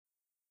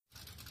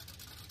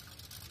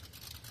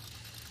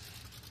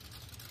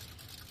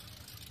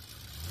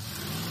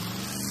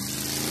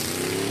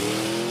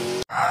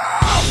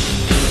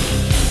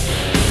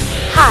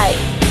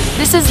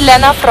This is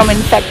Lena from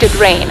Infected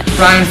Rain.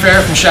 Brian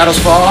Fair from Shadows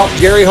Fall.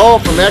 Gary Hall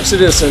from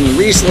Exodus and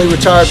recently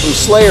retired from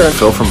Slayer.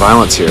 Phil from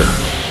Violence here.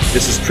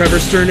 This is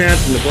Trevor Sternad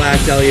from the Black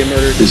Dahlia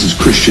Murder. This is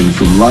Christian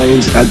from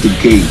Lions at the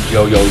Gate.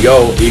 Yo,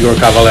 Igor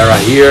Cavalera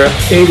here.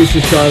 Hey, this is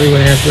Charlie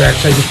with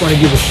Anthrax. I just want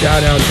to give a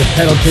shout out to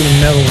Pedal to the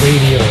Metal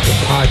Radio, the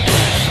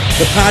podcast.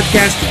 The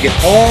podcast to get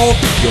all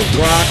your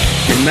rock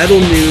and metal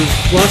news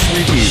plus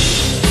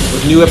reviews.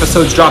 With new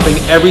episodes dropping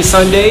every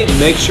Sunday,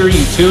 make sure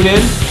you tune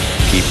in.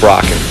 Keep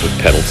rocking with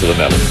Pedal to the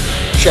Metal.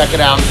 Check it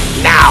out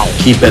now.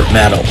 Keep it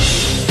metal.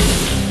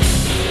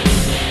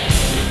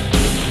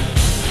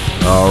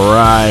 All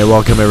right,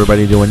 welcome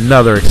everybody to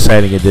another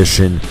exciting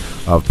edition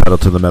of Pedal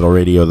to the Metal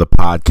Radio, the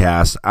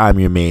podcast.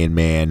 I'm your main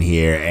man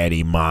here,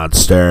 Eddie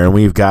Monster, and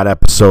we've got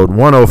episode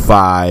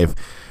 105,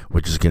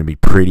 which is going to be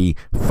pretty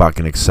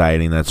fucking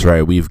exciting. That's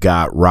right, we've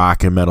got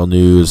rock and metal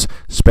news,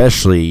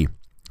 especially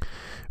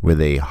with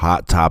a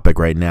hot topic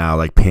right now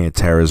like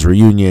Pantera's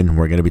reunion.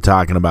 We're going to be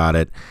talking about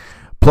it.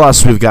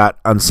 Plus, we've got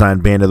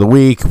Unsigned Band of the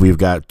Week. We've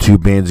got 2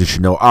 bands you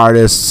should know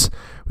artists.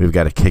 We've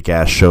got a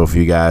kick-ass show for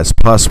you guys.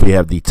 Plus, we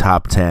have the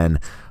top 10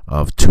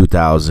 of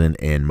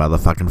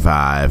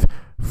 2005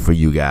 for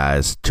you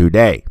guys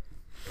today.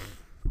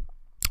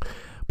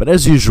 But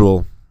as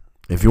usual,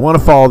 if you want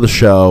to follow the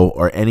show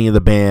or any of the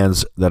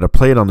bands that are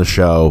played on the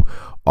show,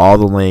 all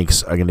the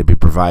links are going to be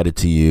provided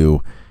to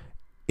you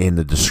in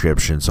the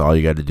description. So all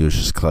you got to do is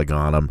just click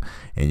on them,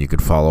 and you can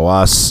follow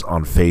us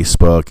on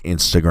Facebook,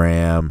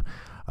 Instagram,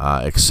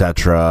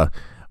 etc.,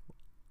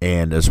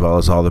 and as well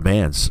as all the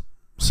bands.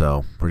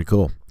 So, pretty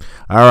cool.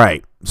 All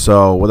right,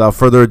 so without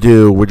further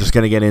ado, we're just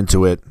going to get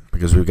into it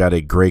because we've got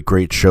a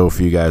great show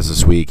for you guys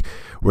this week.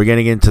 We're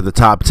getting into the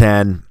top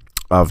 10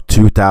 of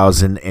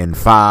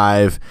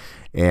 2005,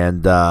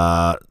 and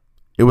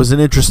it was an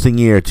interesting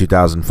year,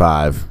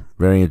 2005.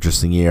 Very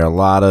interesting year. A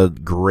lot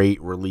of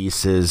great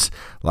releases,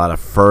 a lot of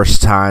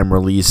first-time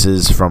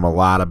releases from a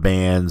lot of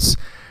bands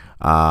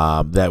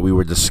that we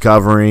were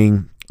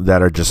discovering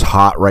that are just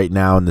hot right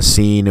now in the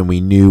scene, and we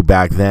knew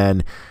back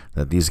then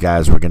that these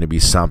guys were going to be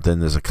something.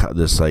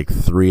 There's like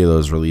 3 of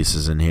those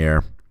releases in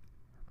here,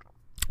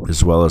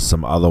 as well as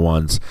some other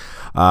ones.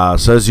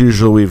 So as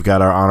usual, we've got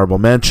our honorable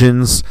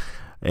mentions,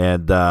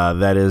 and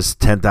that is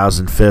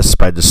 10,000 Fists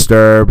by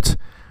Disturbed,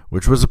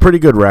 which was a pretty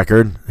good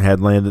record. Had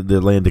the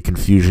Land of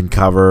Confusion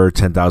cover,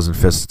 10,000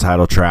 Fists, the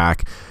title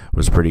track,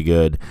 was pretty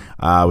good.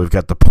 We've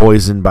got The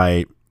Poison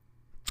by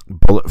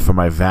Bullet for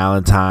My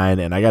Valentine,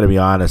 and I gotta be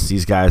honest,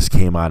 these guys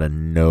came out of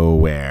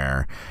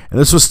nowhere, and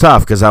this was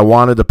tough because I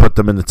wanted to put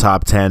them in the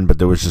top 10, but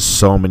there was just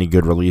so many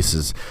good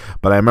releases.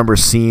 But I remember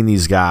seeing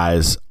these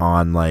guys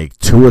on like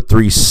 2 or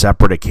 3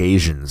 separate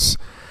occasions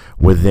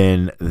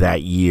within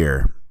that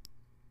year,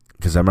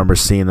 because I remember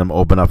seeing them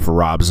open up for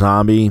Rob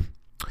Zombie.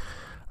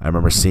 I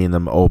remember seeing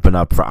them open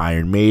up for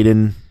Iron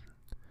Maiden.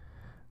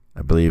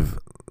 I believe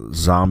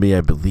Zombie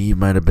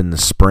might have been the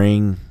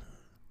spring.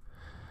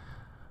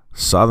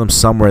 Saw them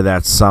somewhere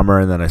that summer,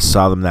 and then I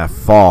saw them that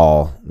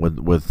fall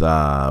with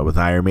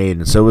Iron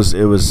Maiden. So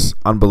it was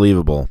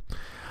unbelievable.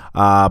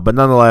 But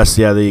nonetheless,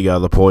 yeah, there you go.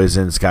 The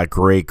Poison. It's got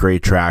great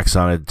tracks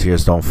on it.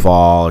 Tears Don't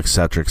Fall,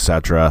 etc.,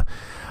 etc.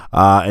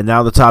 And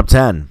now the top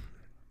 10.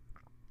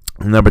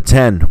 Number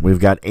 10, we've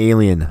got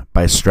Alien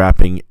by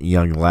Strapping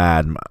Young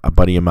Lad. A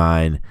buddy of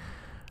mine,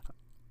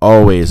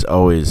 always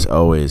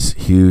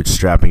huge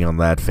Strapping Young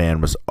Lad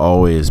fan, was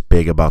always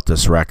big about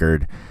this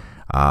record.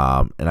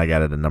 And I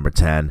got it at number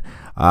 10.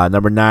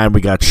 Number 9, we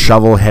got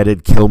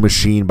Shovel-Headed Kill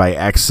Machine by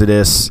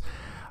Exodus.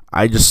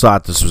 I just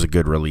thought this was a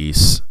good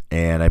release,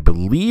 and I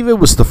believe it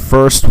was the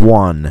first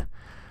one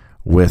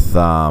with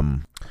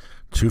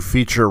to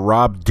feature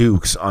Rob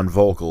Dukes on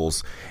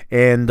vocals,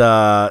 and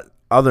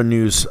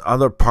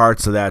other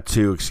parts of that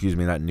too. Excuse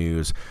me, not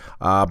news.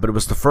 But it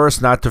was the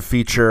first not to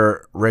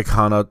feature Rick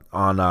Hunt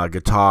on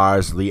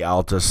guitars. Lee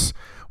Altus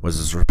was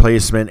his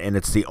replacement, and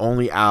it's the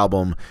only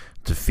album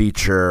to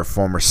feature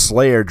former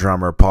Slayer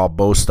drummer Paul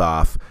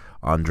Bostoff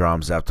on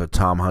drums after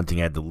Tom Hunting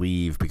had to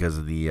leave because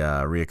of the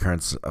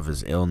reoccurrence of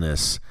his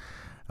illness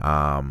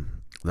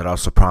that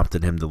also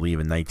prompted him to leave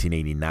in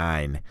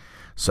 1989.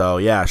 So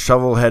yeah,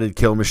 Shovel-Headed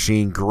Kill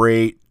Machine,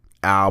 great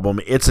album.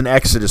 It's an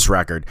Exodus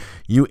record.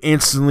 You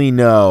instantly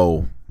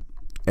know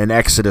an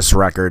Exodus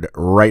record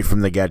right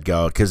from the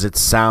get-go because it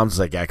sounds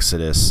like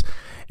Exodus.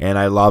 And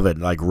I love it,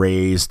 like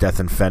Raise, Death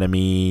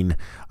Amphetamine,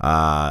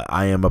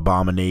 I Am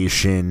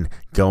Abomination,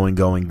 Going,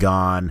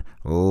 Gone.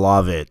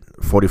 Love it.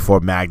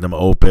 44 Magnum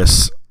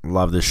Opus.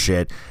 Love this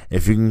shit.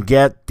 If you can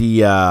get the,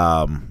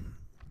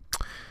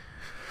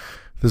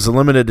 there's a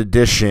limited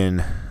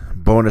edition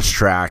bonus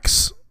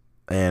tracks,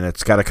 and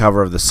it's got a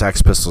cover of the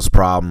Sex Pistols'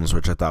 Problems,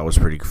 which I thought was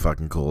pretty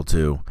fucking cool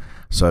too.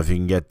 So if you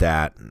can get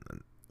that,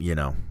 you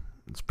know,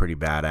 it's pretty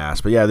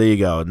badass. But yeah, there you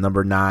go.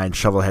 Number 9,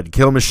 Shovel-Headed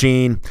Kill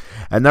Machine.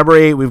 At number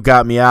 8, we've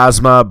got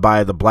Miasma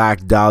by the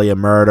Black Dahlia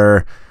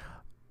Murder.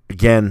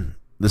 Again,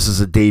 this is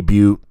a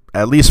debut.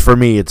 At least for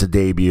me, it's a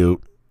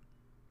debut.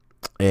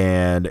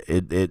 And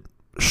it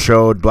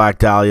showed Black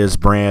Dahlia's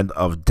brand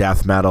of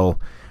death metal,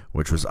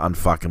 which was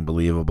unfucking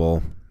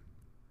believable.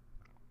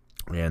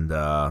 And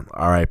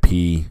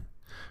R.I.P.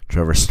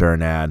 Trevor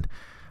Sternad.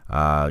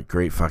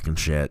 Great fucking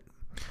shit.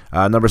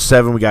 Number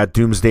 7, we got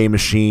Doomsday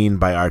Machine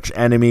by Arch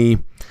Enemy.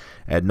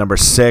 At number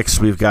 6,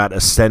 we've got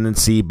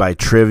Ascendancy by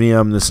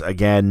Trivium. This,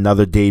 again,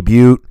 another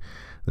debut.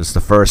 This is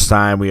the first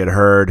time we had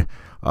heard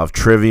of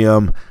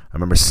Trivium. I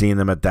remember seeing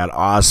them at that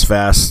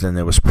Ozfest, and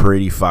it was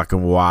pretty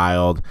fucking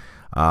wild.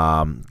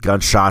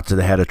 Gunshot to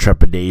the Head of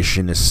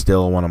Trepidation is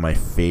still one of my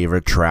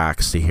favorite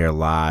tracks to hear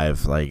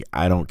live. Like,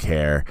 I don't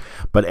care.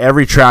 But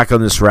every track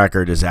on this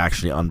record is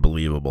actually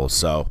unbelievable.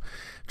 So,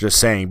 just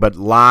saying. But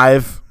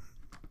live,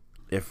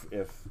 if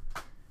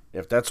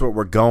that's what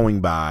we're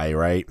going by,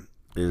 right,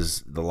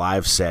 is the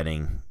live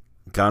setting.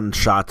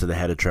 Gunshot to the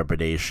Head of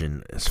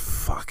Trepidation is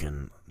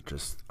fucking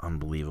just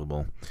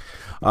unbelievable.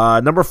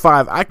 Number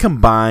 5, I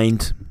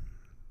combined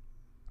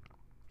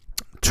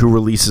 2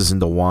 releases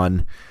into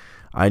one.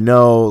 I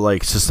know,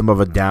 like, System of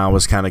a Down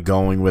was kind of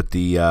going with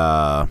the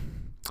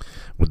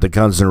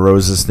Guns N'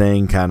 Roses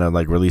thing, kind of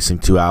like releasing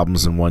 2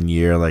 albums in 1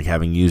 year, like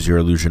having Use Your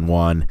Illusion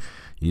 1,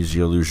 Use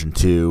Your Illusion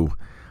 2,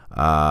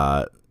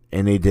 and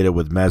they did it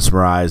with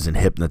Mesmerize and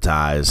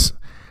Hypnotize.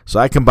 So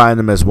I combined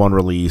them as one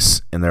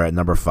release, and they're at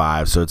number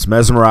 5. So it's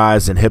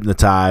Mesmerize and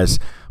Hypnotize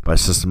by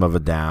System of a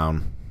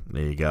Down.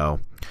 There you go.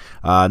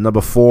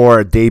 Number 4,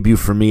 a debut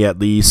for me at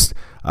least,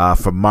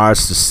 From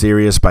Mars to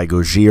Sirius by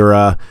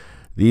Gojira.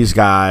 These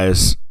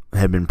guys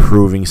have been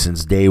proving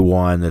since day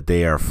one that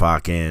they are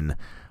fucking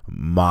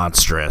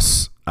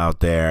monstrous out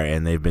there,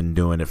 and they've been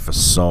doing it for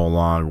so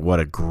long. What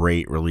a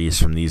great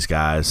release from these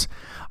guys.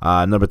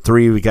 Number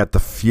 3, we got The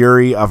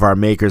Fury of Our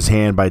Maker's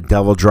Hand by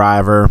Devil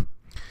Driver.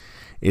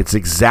 It's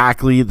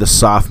exactly the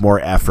sophomore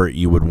effort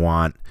you would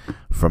want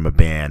from a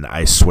band,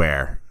 I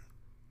swear.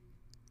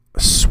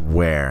 I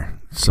swear.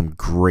 Some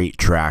great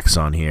tracks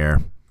on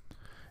here.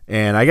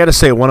 And I gotta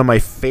say, one of my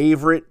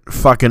favorite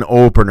fucking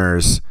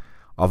openers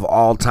of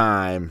all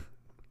time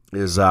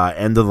is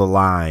End of the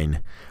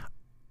Line.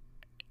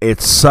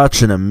 It's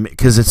such an...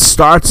 because it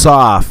starts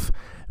off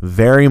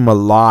very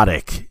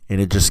melodic, and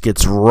it just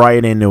gets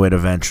right into it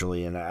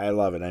eventually, and I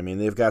love it. I mean,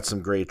 they've got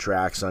some great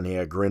tracks on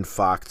here. Grin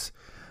Fucked,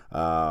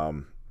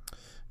 Pale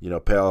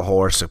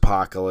Horse,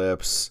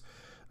 Apocalypse,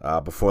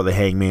 Before the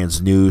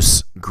Hangman's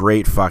Noose.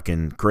 Great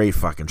fucking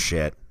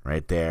shit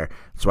right there.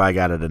 That's why I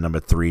got it at number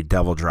 3.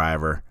 Devil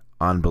Driver,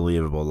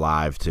 unbelievable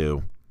live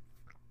too.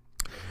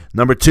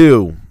 Number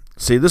 2,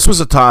 see, this was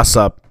a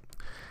toss-up,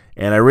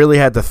 and I really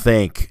had to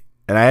think,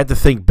 and I had to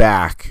think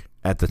back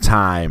at the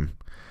time,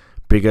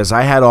 because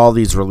I had all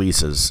these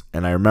releases,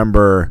 and I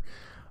remember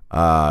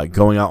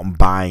going out and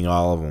buying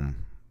all of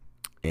them,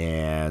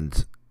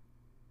 and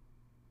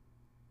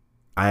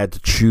I had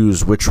to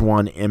choose which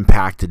one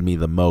impacted me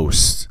the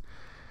most,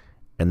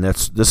 and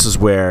this is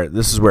where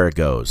it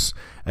goes.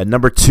 At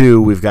number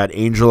 2, we've got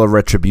Angel of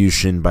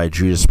Retribution by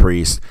Judas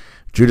Priest.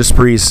 Judas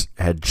Priest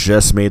had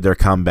just made their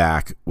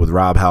comeback with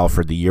Rob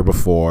Halford the year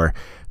before.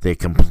 They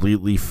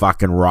completely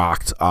fucking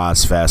rocked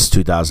Ozfest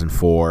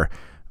 2004.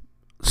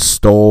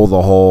 Stole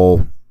the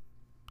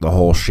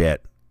whole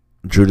shit.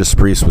 Judas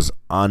Priest was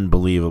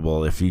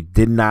unbelievable. If you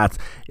did not,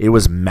 it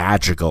was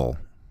magical.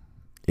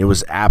 It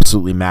was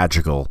absolutely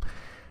magical.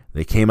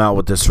 They came out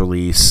with this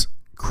release.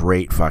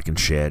 Great fucking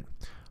shit.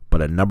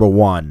 But at number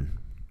 1,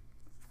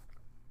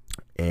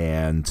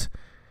 and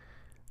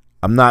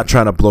I'm not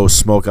trying to blow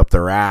smoke up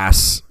their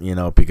ass,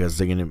 because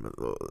they're going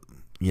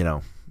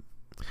to,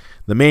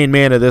 the main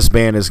man of this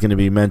band is going to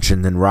be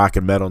mentioned in rock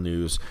and metal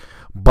news.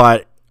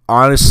 But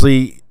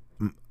honestly,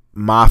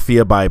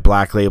 Mafia by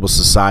Black Label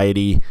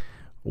Society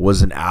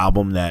was an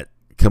album that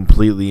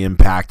completely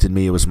impacted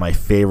me. It was my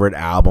favorite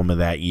album of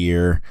that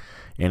year,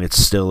 and it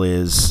still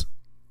is,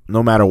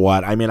 no matter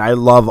what. I mean, I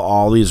love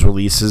all these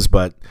releases,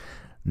 but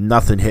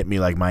nothing hit me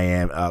like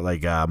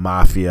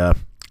Mafia.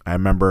 I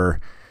remember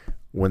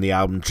when the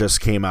album just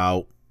came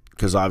out,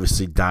 because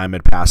obviously Dime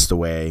had passed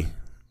away,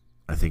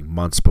 I think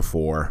months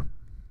before,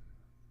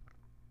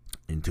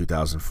 in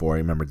 2004. I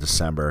remember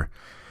December.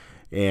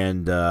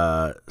 And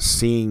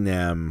seeing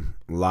them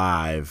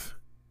live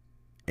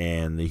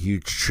and the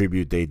huge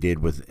tribute they did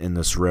with In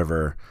This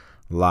River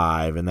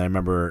live. And I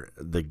remember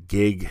the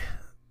gig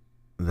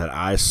that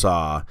I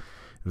saw,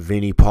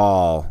 Vinnie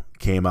Paul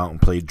came out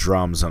and played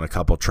drums on a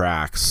couple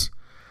tracks.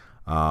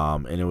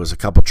 And it was a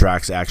couple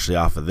tracks actually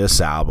off of this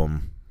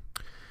album.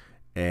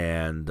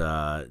 And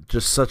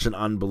just such an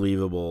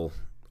unbelievable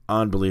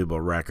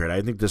record.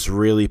 I think this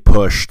really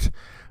pushed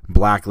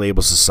Black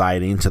Label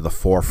Society into the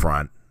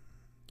forefront.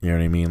 You know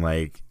what I mean?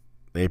 Like,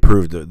 they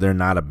proved that they're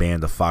not a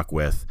band to fuck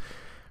with.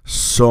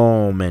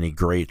 So many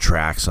great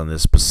tracks on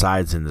this,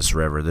 besides In This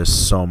River. There's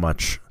so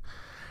much.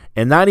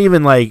 And not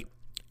even the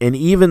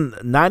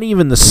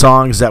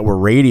songs that were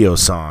radio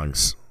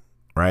songs,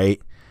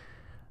 right?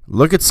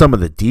 Look at some of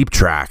the deep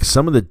tracks.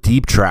 Some of the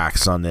deep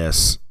tracks on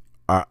this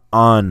are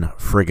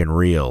unfriggin'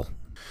 real.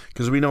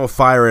 Because we know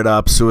Fire It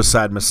Up,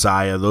 Suicide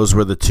Messiah, those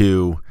were the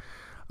 2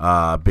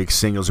 big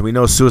singles. We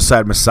know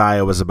Suicide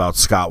Messiah was about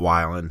Scott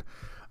Weiland.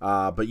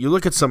 But you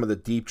look at some of the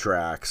deep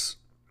tracks,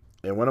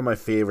 and one of my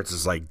favorites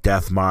is like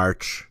Death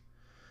March,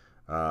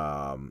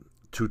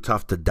 Too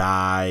Tough to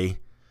Die,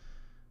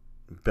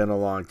 Been a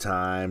Long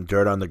Time,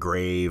 Dirt on the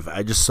Grave.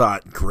 I just saw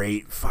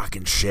great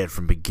fucking shit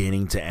from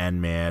beginning to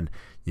end, man.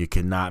 You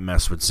cannot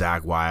mess with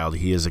Zakk Wylde.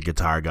 He is a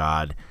guitar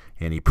god,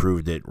 and he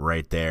proved it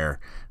right there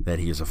that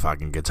he is a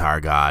fucking guitar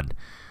god.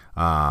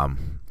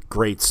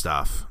 Great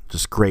stuff.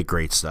 Just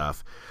great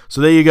stuff. So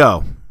there you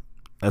go.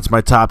 That's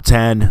my top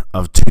 10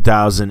 of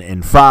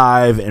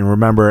 2005. And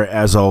remember,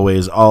 as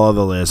always, all of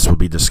the lists will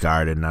be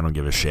discarded, and I don't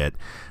give a shit.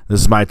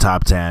 This is my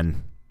top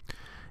 10.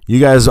 You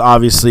guys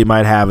obviously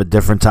might have a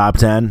different top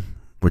 10,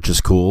 which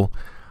is cool.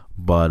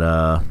 But,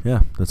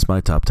 yeah, that's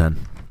my top 10.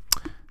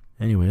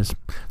 Anyways,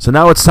 so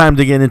now it's time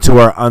to get into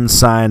our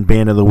unsigned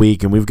band of the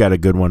week, and we've got a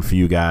good one for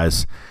you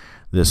guys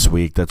this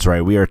week. That's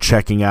right. We are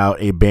checking out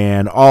a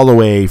band all the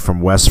way from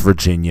West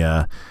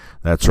Virginia.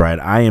 That's right.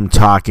 I am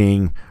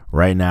talking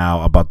right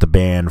now about the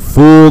band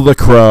Fool the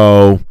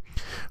Crow,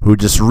 who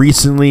just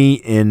recently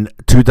in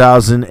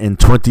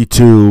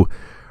 2022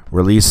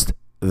 released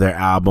their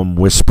album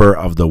Whisper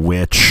of the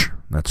Witch.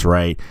 That's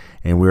right.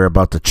 And we're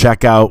about to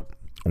check out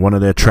one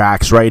of their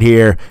tracks right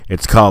here.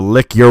 It's called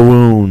Lick Your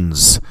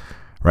Wounds,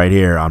 right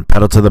here on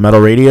Pedal to the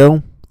Metal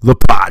Radio, the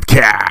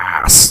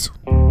podcast.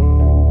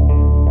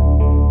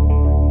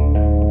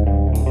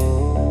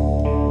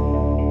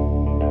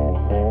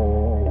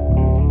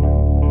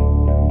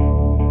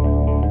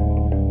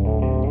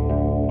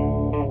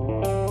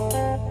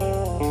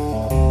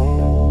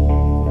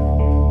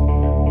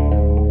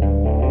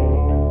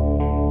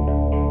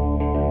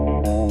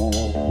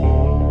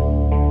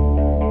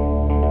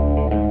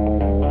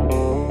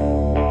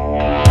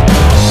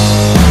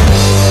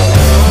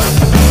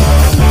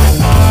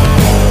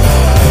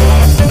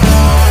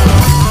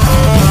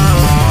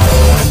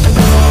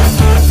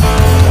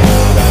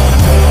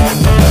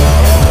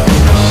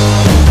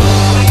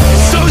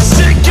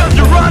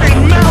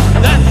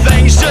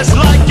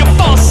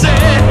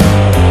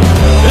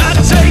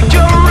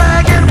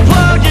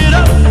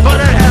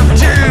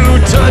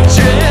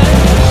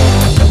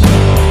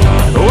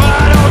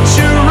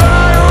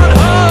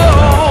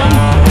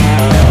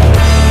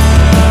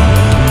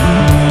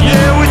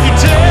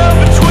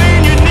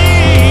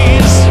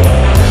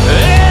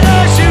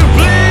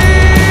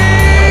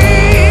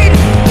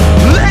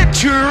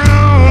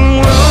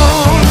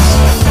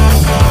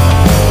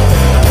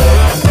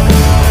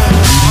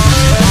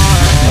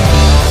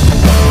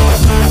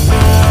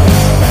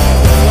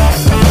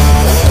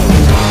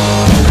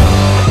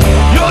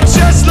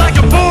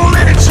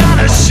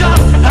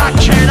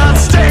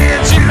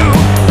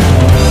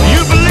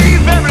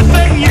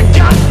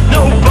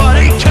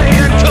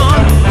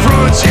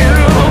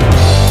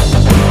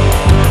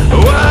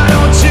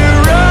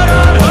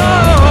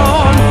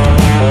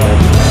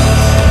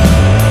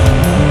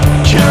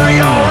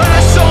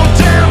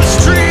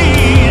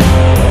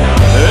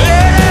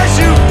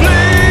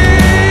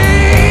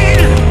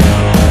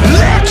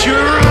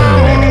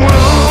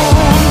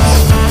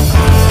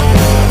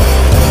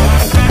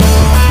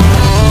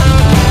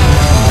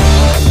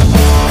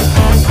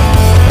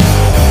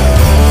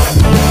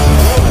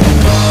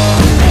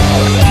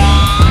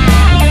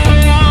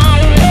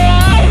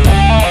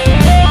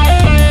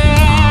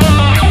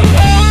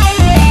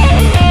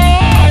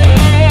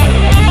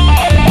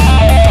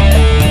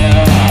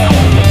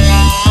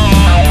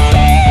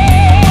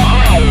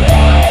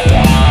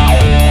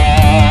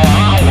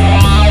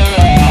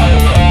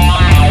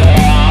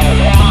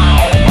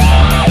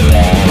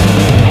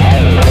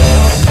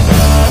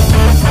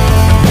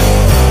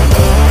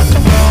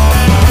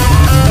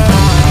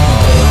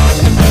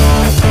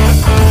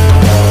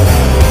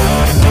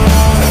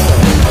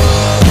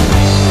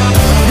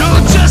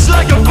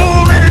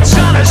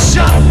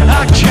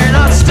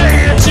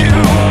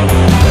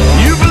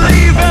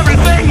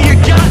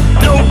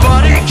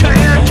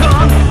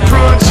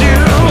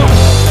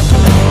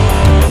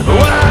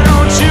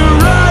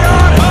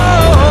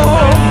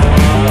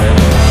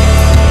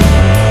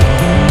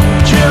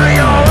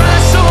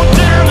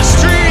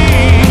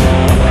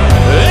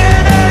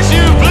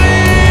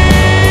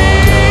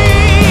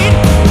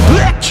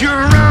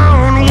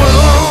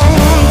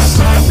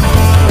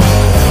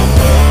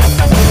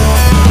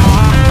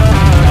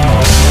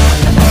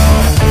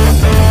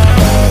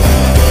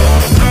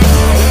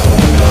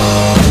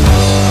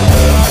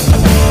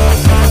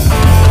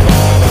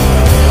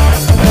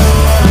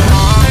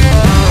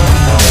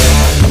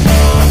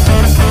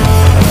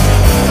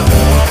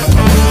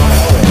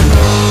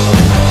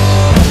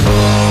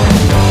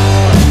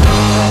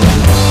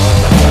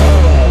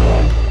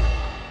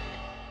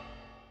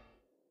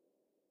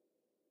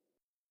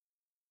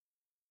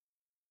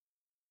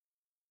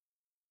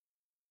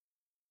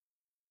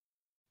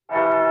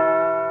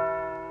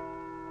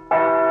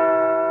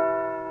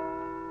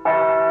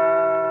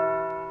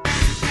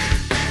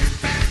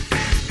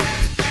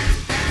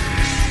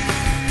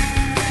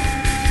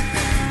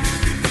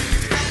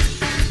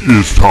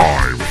 It's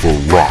time for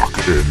Rock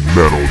and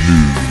Metal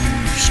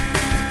News,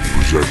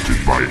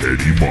 presented by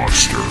Eddie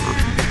Monster.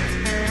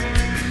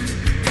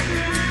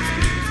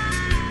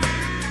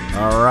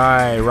 All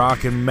right,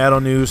 Rock and Metal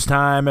News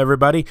time,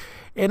 everybody.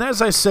 And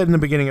as I said in the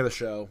beginning of the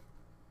show,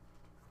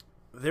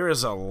 there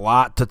is a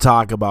lot to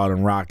talk about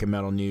in rock and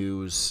metal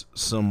news.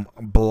 Some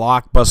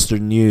blockbuster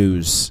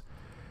news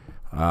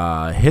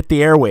hit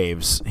the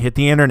airwaves, hit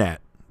the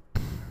internet,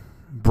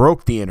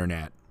 broke the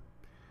internet,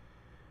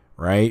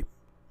 right?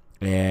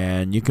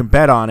 And you can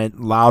bet on it.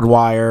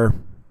 Loudwire,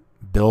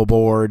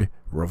 Billboard,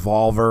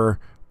 Revolver,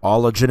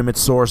 all legitimate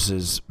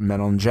sources,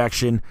 Metal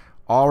Injection,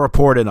 all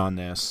reported on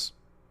this.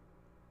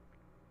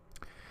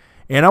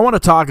 And I want to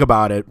talk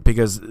about it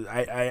because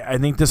I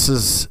think this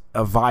is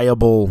a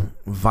viable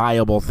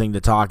thing to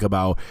talk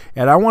about.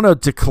 And I want to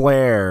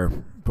declare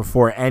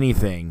before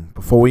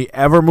we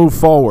ever move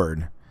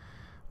forward,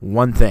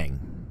 one thing.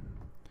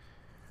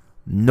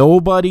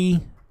 Nobody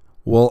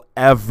will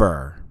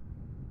ever,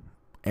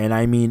 and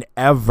I mean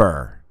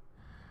ever,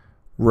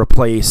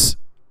 replace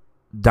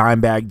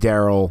Dimebag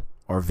Darrell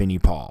or Vinnie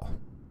Paul.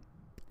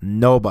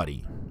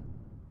 Nobody.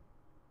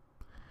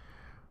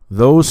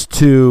 Those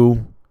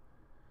two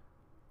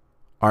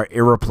are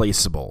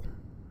irreplaceable,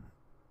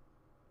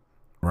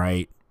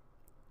 right?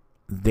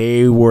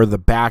 They were the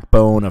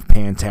backbone of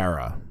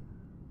Pantera.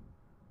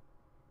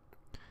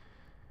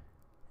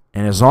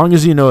 And as long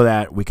as you know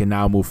that, we can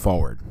now move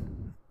forward,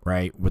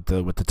 right, with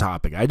the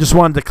topic. I just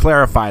wanted to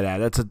clarify that.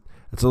 That's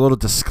a little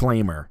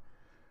disclaimer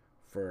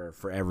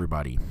for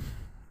everybody,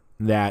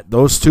 that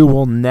those two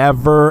will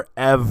never,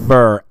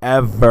 ever,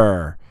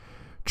 ever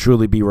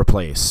truly be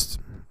replaced.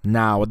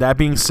 Now, with that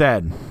being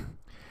said,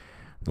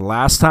 the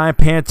last time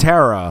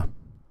Pantera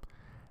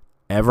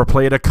ever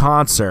played a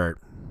concert,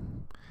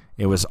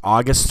 it was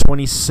August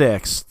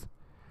 26th,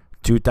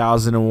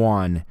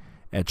 2001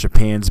 at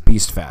Japan's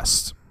Beast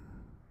Fest.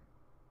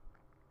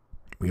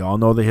 We all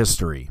know the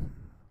history.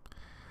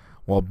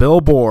 Well,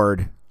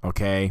 Billboard,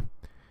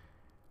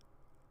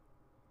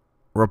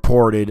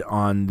 reported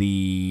on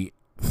the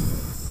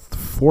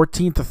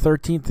 14th or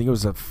 13th, I think it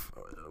was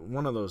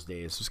one of those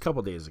days. It was a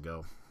couple days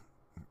ago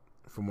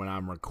from when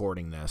I'm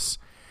recording this.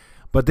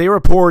 But they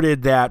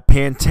reported that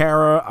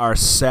Pantera are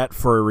set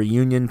for a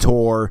reunion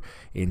tour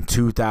in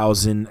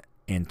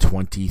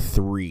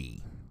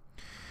 2023.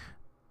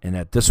 And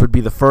that this would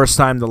be the first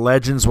time the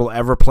Legends will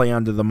ever play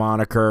under the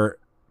moniker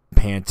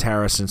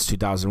Pantera since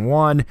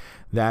 2001,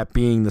 that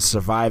being the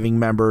surviving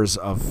members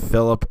of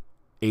Philip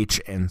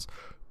H.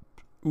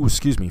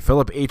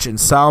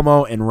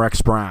 Anselmo and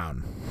Rex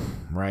Brown,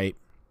 right?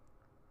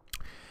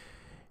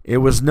 It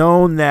was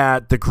known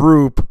that the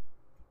group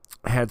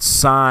had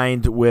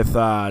signed with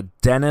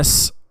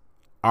Dennis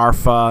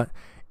Arfa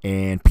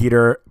and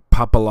Peter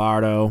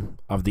Pappalardo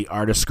of the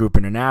Artist Group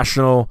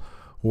International,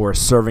 who are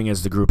serving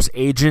as the group's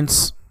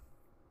agents.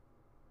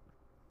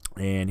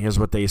 And here's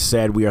what they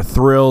said: "We are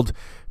thrilled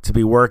to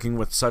be working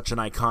with such an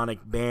iconic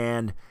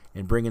band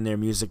and bringing their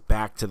music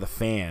back to the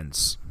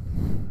fans."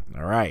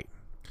 All right.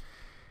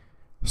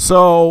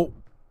 So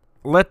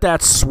let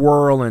that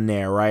swirl in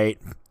there, right?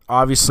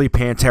 Obviously,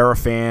 Pantera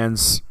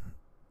fans,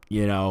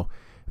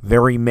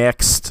 very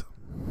mixed,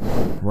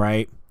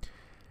 right?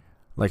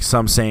 Like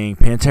some saying,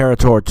 Pantera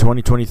Tour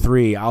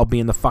 2023, I'll be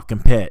in the fucking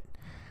pit.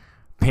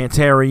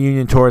 Pantera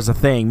Reunion Tour is a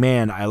thing.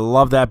 Man, I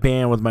love that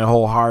band with my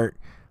whole heart,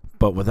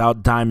 but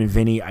without Dime and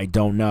Vinny, I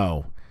don't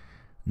know.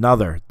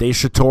 Another, they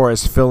should tour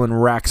as Phil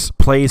and Rex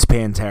plays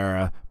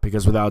Pantera,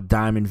 because without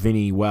Dime and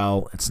Vinny,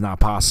 well, it's not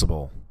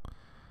possible.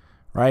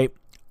 Right?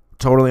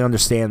 Totally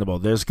understandable.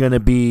 There's going to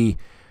be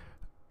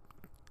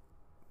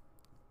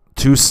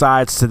two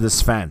sides to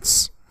this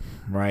fence,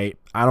 right?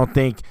 I don't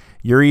think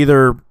you're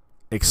either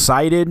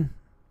excited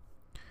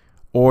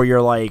or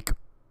you're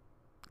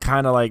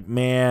kind of like,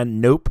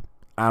 man, nope,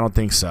 I don't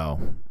think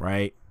so,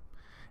 right?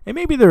 And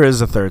maybe there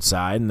is a third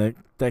side, and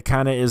that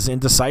kind of is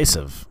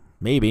indecisive,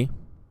 maybe,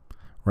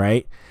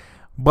 right?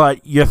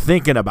 But you're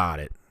thinking about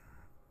it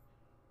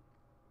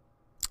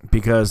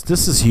because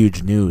this is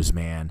huge news,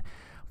 man.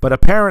 But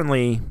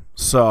apparently,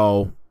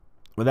 so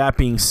with that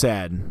being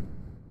said,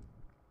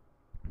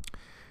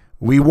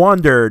 we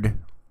wondered,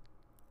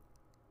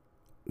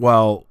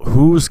 well,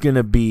 who's going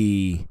to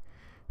be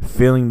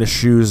filling the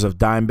shoes of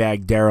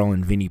Dimebag Darrell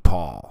and Vinnie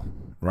Paul,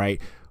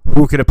 right?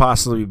 Who could it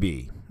possibly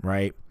be,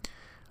 right?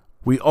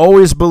 We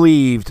always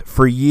believed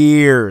for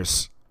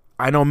years,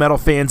 I know metal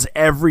fans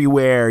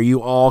everywhere,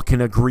 you all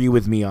can agree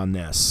with me on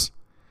this,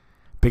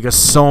 because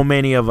so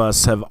many of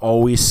us have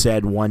always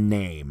said one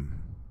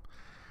name,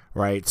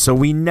 right? So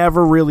we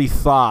never really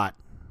thought,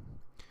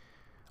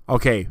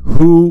 okay,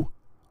 who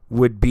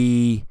would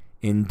be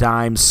in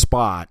Dime's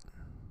spot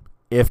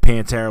if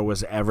Pantera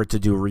was ever to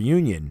do a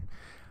reunion?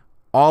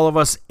 All of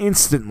us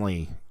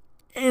instantly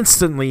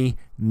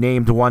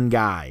named one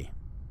guy,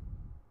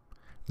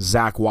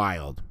 Zakk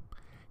Wylde.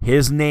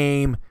 His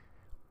name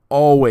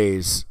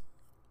always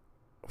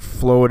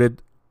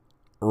floated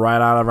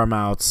right out of our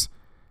mouths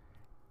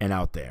and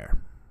out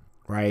there,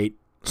 right?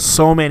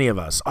 So many of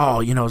us,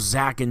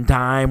 Zakk and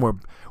Dime,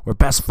 we're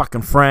best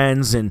fucking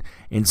friends, and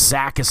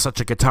Zakk is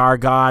such a guitar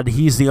god.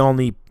 He's the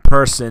only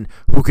person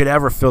who could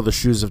ever fill the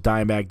shoes of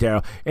Dimebag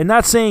Darrell. And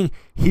not saying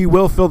he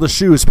will fill the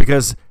shoes,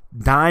 because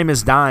Dime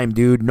is Dime,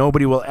 dude.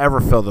 Nobody will ever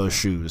fill those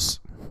shoes.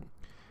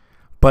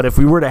 But if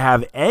we were to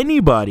have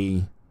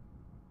anybody,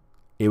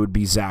 it would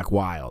be Zakk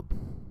Wylde.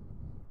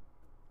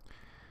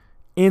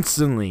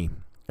 Instantly.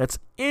 That's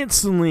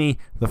instantly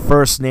the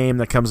first name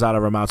that comes out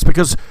of our mouths.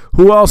 Because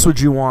who else would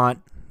you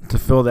want to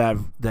fill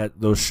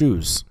those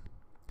shoes?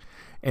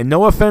 And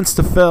no offense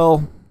to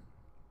Phil,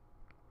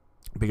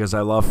 because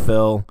I love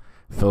Phil.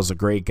 Phil's a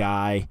great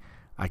guy.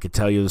 I could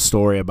tell you the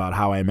story about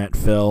how I met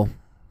Phil,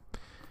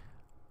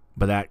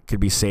 but that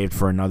could be saved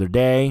for another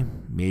day.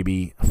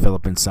 Maybe a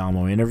Philip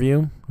Anselmo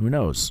interview. Who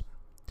knows?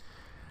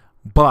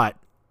 But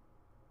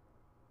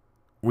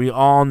we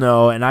all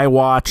know, and I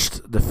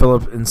watched the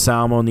Philip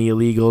Anselmo and the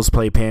Illegals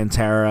play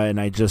Pantera,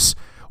 and I just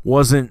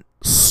wasn't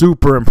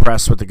super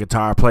impressed with the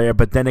guitar player.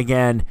 But then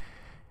again,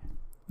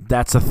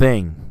 that's a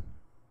thing.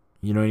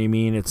 You know what I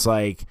mean? It's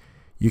like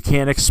you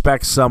can't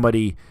expect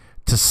somebody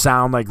to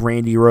sound like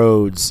Randy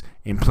Rhoads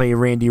and play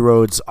Randy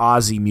Rhoads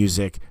Aussie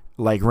music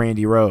like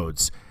Randy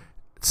Rhoads.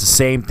 It's the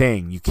same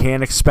thing. You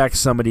can't expect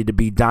somebody to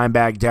be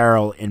Dimebag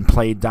Darrell and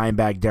play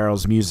Dimebag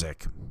Darrell's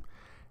music.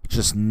 It's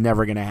just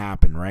never going to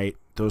happen, right?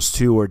 Those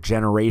two are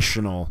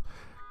generational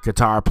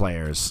guitar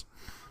players.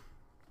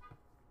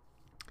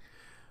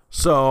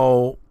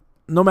 So,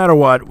 no matter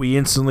what, we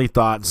instantly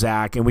thought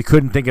Zakk, and we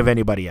couldn't think of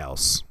anybody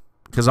else.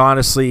 Because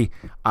honestly,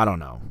 I don't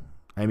know.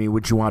 I mean,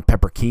 would you want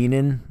Pepper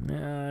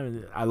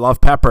Keenan? I love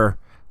Pepper,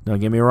 don't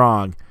get me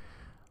wrong,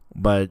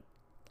 but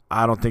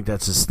I don't think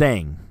that's his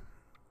thing.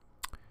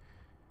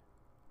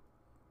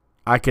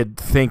 I could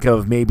think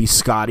of maybe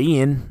Scott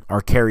Ian or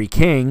Kerry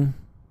King,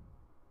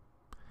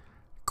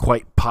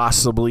 quite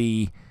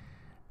possibly,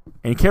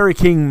 and Kerry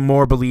King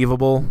more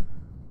believable.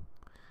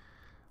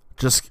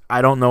 Just,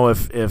 I don't know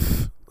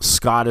if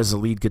Scott is a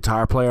lead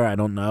guitar player. I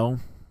don't know,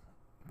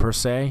 per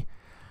se,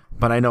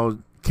 but I know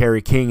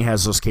Kerry King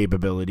has those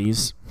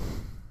capabilities.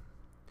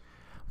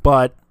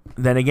 But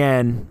then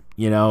again,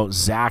 you know,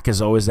 Zakk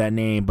is always that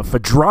name. But for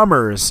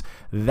drummers,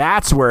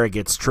 that's where it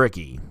gets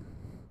tricky.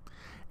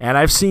 And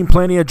I've seen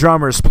plenty of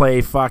drummers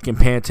play fucking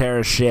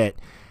Pantera shit,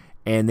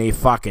 and they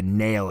fucking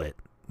nail it.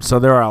 So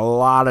there are a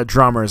lot of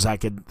drummers I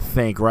could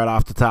think right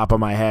off the top of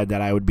my head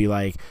that I would be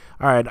like,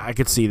 all right, I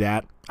could see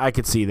that. I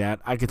could see that.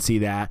 I could see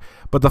that.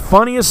 But the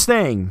funniest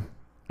thing,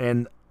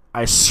 and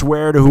I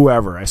swear to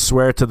whoever, I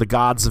swear to the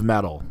gods of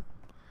metal,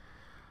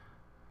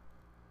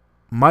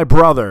 my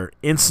brother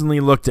instantly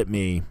looked at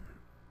me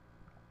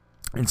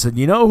and said,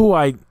 you know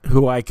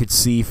who I could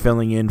see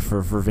filling in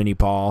for Vinnie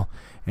Paul?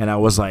 And I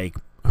was like,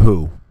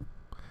 who?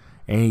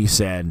 And he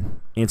said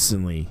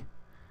instantly,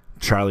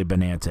 Charlie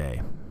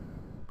Benante.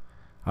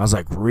 I was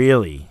like,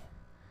 really?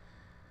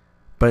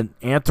 But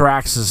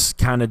Anthrax is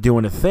kind of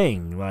doing a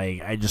thing.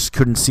 Like, I just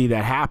couldn't see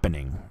that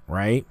happening,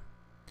 right?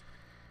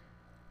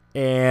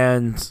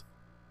 And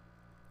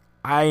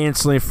I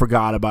instantly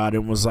forgot about it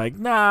and was like,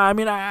 nah, I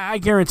mean, I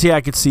guarantee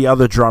I could see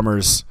other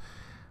drummers.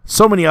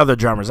 So many other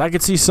drummers. I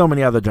could see so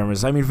many other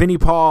drummers. I mean, Vinnie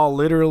Paul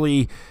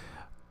literally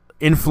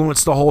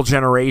influenced the whole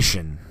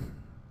generation.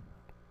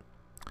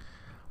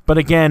 But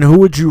again, who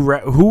would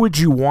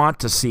you want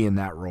to see in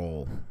that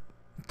role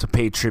to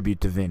pay tribute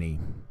to Vinnie?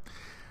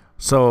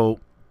 So,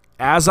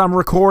 as I'm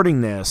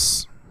recording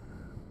this,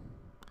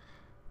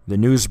 the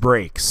news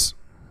breaks,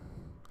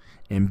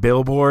 and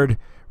Billboard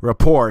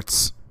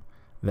reports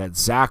that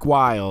Zakk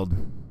Wylde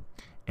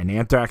and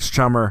Anthrax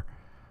drummer,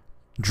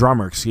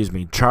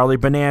 Charlie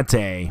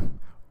Benante,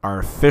 are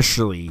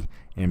officially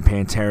in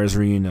Pantera's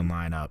reunion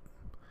lineup.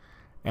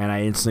 And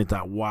I instantly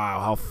thought, wow,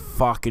 how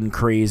fucking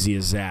crazy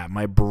is that?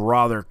 My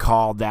brother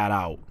called that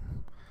out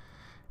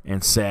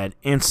and said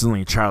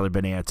instantly Charlie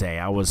Benante.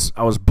 I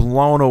was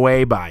blown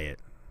away by it.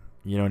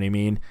 You know what I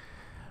mean?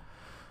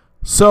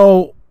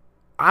 So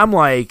I'm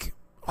like,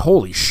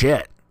 holy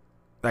shit.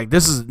 Like,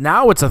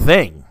 now it's a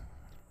thing.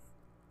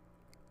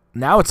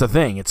 Now it's a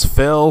thing. It's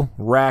Phil,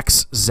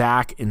 Rex,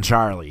 Zakk, and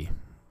Charlie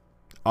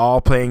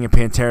all playing in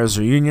Pantera's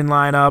reunion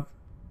lineup.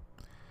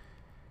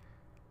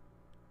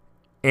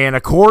 And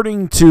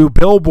according to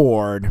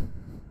Billboard,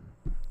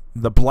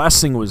 the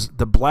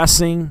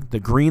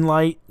green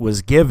light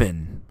was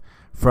given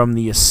from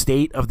the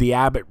estate of the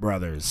Abbott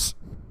brothers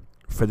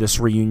for this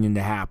reunion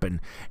to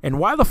happen. And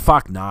why the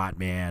fuck not,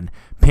 man?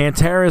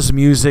 Pantera's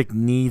music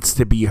needs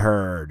to be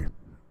heard,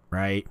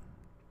 right?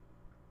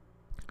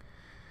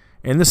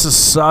 And this is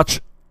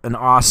such an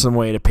awesome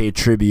way to pay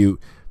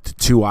tribute to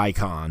two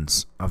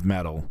icons of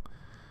metal,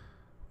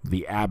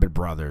 the Abbott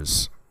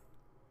brothers,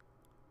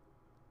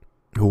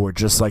 who were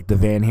just like the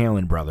Van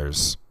Halen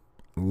brothers,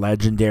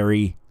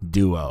 legendary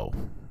duo.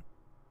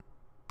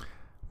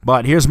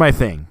 But here's my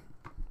thing,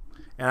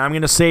 and I'm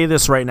going to say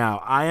this right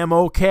now. I am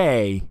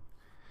okay.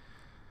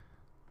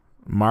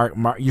 Mark,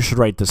 you should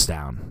write this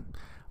down.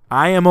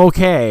 I am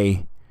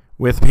okay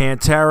with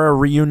Pantera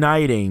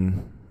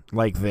reuniting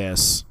like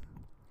this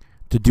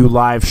to do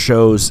live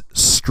shows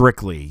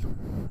strictly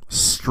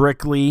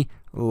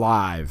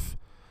live.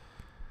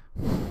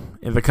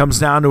 If it comes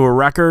down to a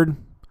record,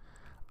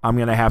 I'm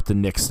going to have to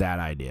nix that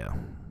idea.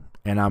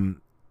 And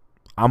I'm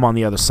on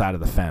the other side of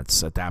the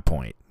fence at that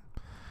point.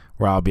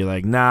 where I'll be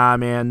like, nah,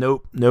 man,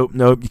 nope.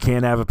 You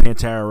can't have a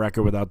Pantera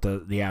record without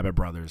the Abbott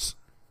Brothers.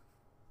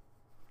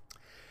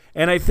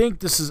 And I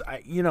think this is,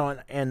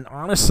 and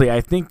honestly,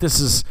 I think this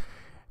is,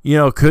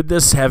 could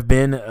this have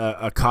been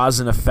a cause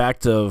and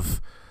effect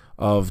of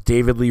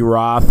David Lee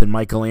Roth and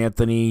Michael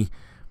Anthony,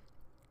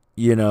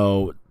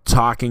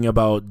 talking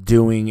about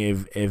doing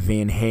a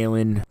Van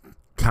Halen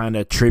kind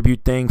of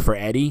tribute thing for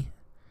Eddie?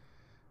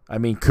 I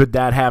mean, could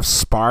that have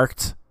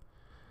sparked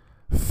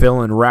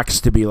Phil and Rex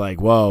to be like,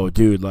 whoa,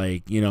 dude,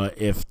 like,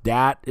 if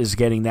that is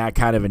getting that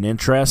kind of an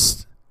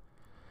interest,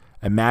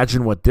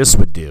 imagine what this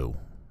would do,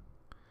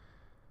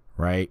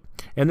 right?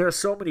 And there are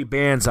so many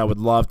bands I would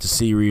love to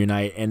see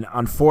reunite, and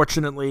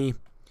unfortunately,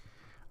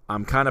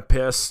 I'm kind of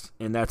pissed.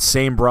 And that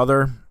same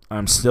brother,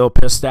 I'm still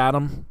pissed at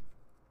him.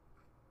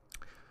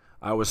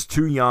 I was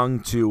too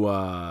young to,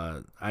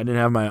 I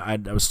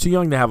was too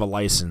young to have a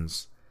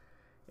license,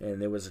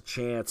 and there was a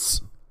chance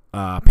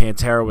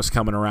Pantera was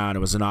coming around. It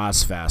was an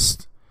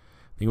Ozfest.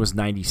 I think it was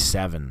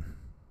 97,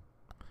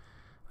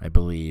 I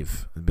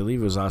believe. I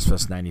believe it was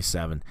Ozfest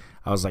 97.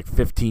 I was like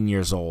 15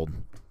 years old,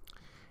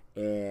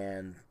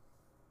 and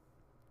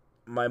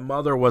my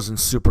mother wasn't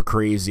super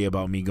crazy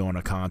about me going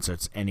to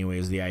concerts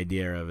anyways, the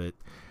idea of it.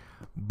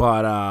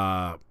 But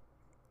I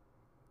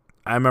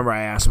remember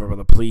I asked my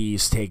brother,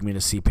 please take me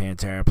to see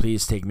Pantera.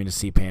 Please take me to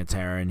see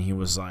Pantera. And he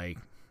was like,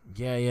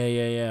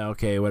 yeah,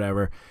 okay,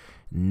 whatever.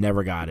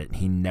 Never got it.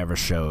 He never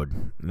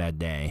showed that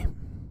day.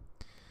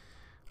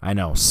 I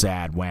know,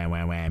 sad,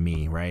 wham,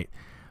 me, right?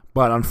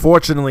 But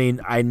unfortunately,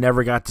 I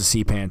never got to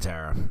see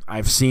Pantera.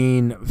 I've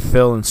seen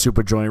Phil in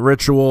Superjoint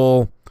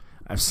Ritual.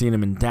 I've seen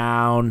him in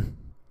Down.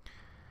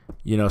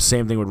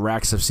 Same thing with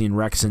Rex. I've seen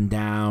Rex in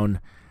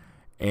Down.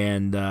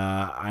 And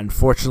I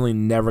unfortunately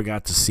never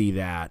got to see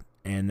that.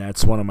 And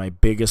that's one of my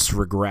biggest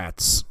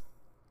regrets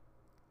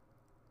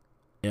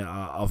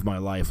of my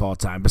life all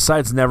time.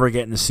 Besides never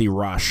getting to see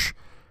Rush,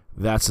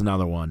 that's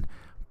another one.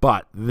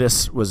 But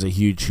this was a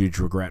huge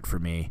regret for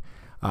me,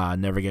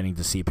 never getting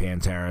to see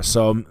Pantera.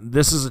 So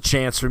this is a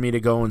chance for me to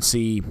go and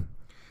see,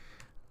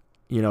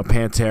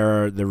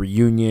 Pantera, the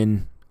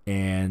reunion,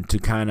 and to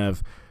kind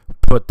of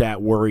put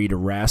that worry to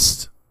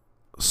rest,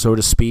 so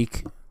to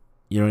speak.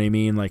 You know what I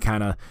mean? Like,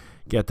 kind of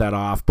get that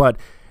off. But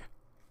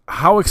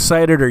how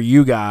excited are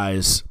you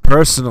guys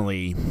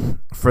personally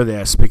for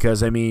this?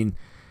 Because, I mean,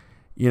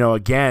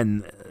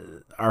 again,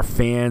 are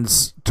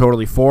fans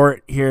totally for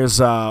it?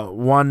 Here's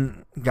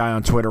one guy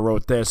on Twitter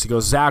wrote this. He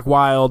goes, Zakk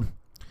Wylde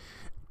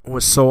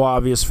was so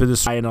obvious for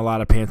this guy, and a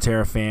lot of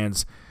Pantera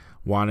fans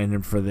wanted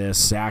him for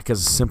this. Zakk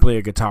is simply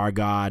a guitar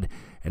god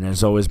and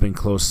has always been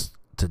close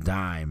to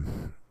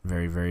Dime.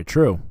 Very, very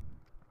true.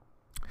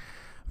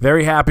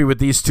 Very happy with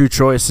these two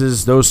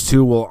choices. Those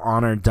two will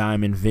honor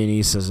Dime and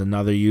Vinny, says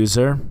another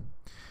user.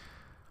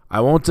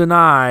 I won't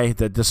deny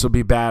that this will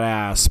be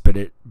badass,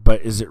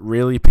 but is it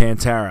really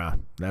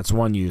Pantera? That's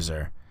one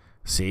user.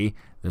 See,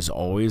 there's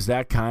always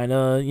that kind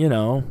of,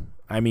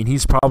 I mean,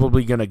 he's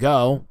probably going to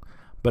go,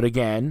 but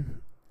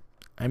again,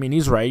 I mean,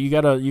 he's right. You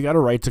got a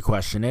right to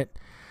question it.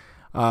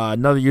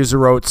 Another user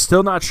wrote,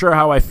 still not sure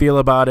how I feel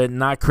about it,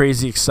 not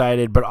crazy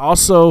excited, but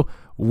also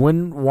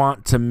wouldn't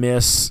want to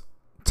miss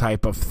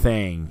type of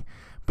thing.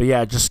 But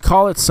yeah, just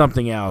call it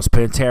something else.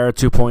 Pantera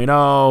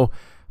 2.0,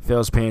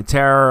 Phil's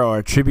Pantera, or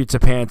a tribute to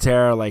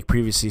Pantera, like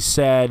previously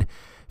said.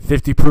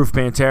 50 proof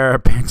Pantera,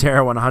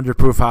 Pantera 100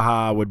 proof,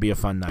 haha, would be a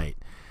fun night.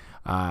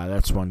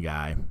 That's one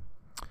guy.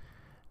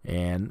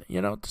 And,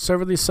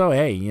 deservedly so.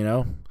 Hey,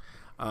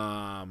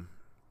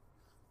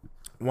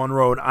 one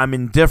wrote, I'm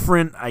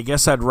indifferent. I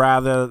guess I'd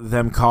rather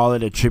them call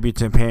it a tribute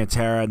to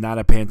Pantera, not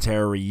a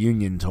Pantera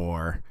reunion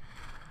tour.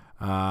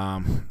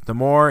 The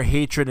more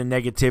hatred and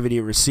negativity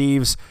it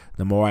receives,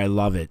 the more I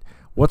love it.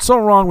 What's so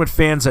wrong with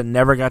fans that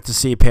never got to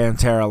see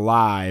Pantera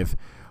live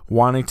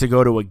wanting to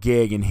go to a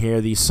gig and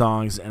hear these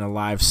songs in a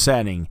live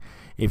setting?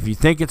 If you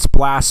think it's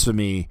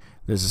blasphemy,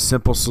 there's a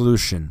simple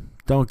solution.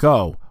 Don't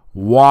go.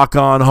 Walk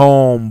on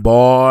home,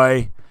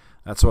 boy.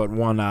 That's what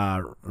one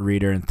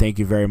reader, and thank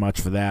you very much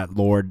for that,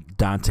 Lord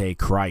Dante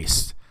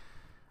Christ.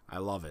 I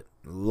love it.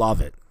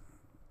 Love it.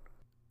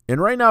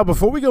 And right now,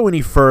 before we go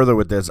any further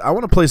with this, I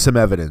want to play some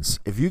evidence.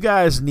 If you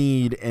guys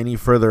need any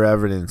further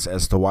evidence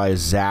as to why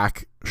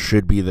Zakk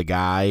should be the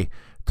guy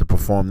to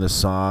perform this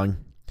song,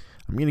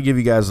 I'm going to give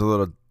you guys a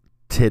little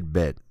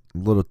tidbit, a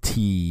little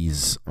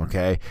tease,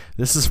 okay?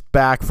 This is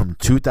back from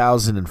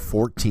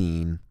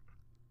 2014,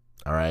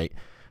 all right?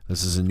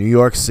 This is in New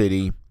York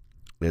City.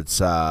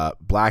 It's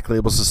Black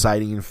Label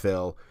Society and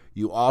Phil.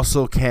 You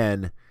also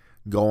can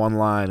go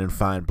online and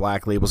find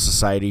Black Label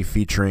Society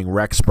featuring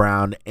Rex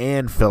Brown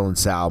and Phil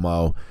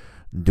Anselmo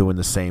doing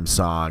the same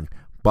song.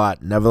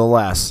 But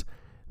nevertheless,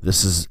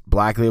 this is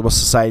Black Label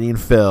Society and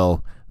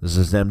Phil. This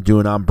is them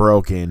doing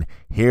Unbroken.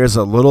 Here's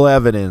a little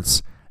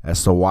evidence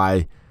as to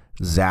why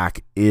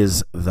Zakk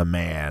is the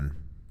man.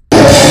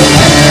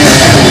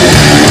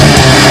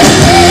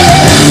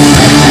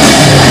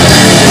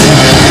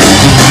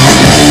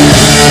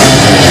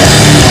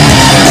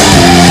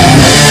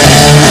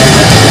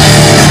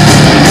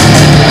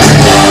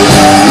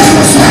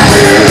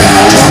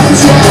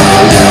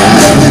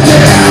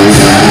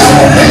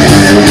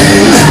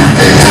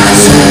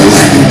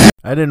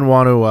 I didn't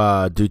want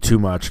to do too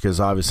much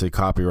because obviously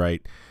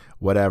copyright,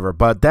 whatever.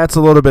 But that's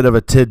a little bit of a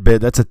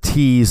tidbit. That's a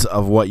tease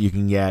of what you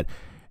can get.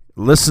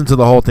 Listen to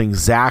the whole thing.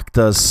 Zach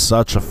does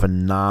such a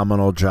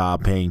phenomenal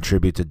job paying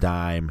tribute to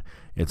Dime.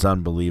 It's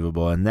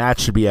unbelievable. And that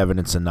should be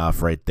evidence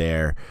enough right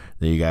there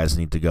that you guys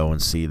need to go and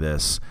see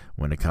this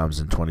when it comes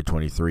in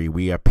 2023.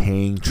 We are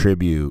paying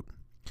tribute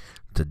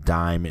to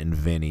Dime and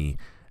Vinny.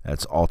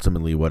 That's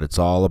ultimately what it's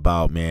all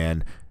about,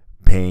 man.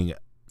 Paying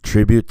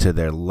tribute to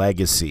their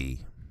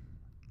legacy.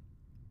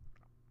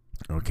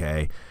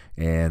 Okay?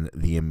 And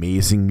the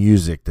amazing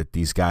music that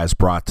these guys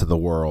brought to the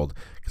world,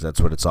 because that's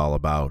what it's all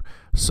about.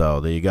 So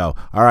there you go.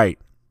 All right.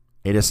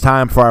 It is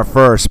time for our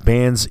first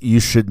Bands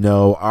You Should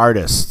Know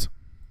artist.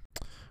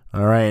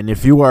 All right. And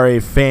if you are a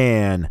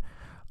fan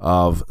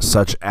of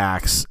such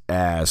acts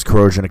as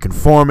Corrosion of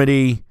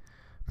Conformity,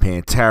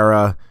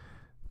 Pantera,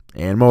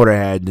 and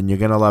Motorhead, then you're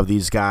going to love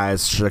these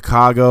guys.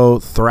 Chicago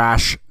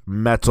thrash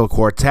metal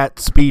quartet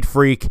Speed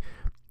Freak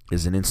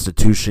is an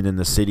institution in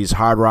the city's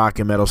hard rock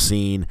and metal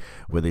scene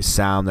with a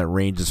sound that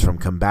ranges from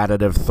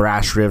combative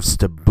thrash riffs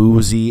to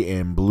boozy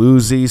and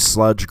bluesy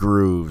sludge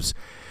grooves.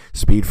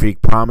 Speed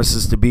Freak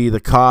promises to be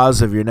the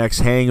cause of your next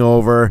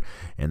hangover,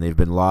 and they've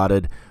been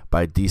lauded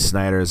by Dee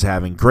Snider as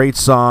having great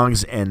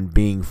songs and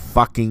being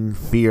fucking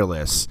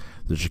fearless.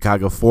 The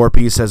Chicago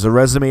four-piece has a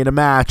resume to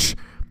match,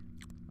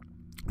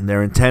 and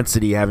their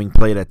intensity, having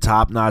played at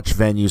top-notch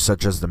venues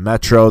such as the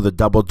Metro, the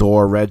Double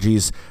Door,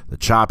 Reggie's, the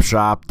Chop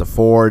Shop, the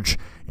Forge,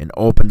 and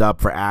opened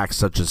up for acts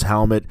such as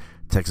Helmet,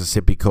 Texas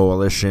Hippie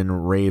Coalition,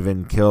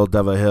 Raven, Kill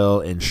Devil Hill,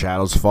 and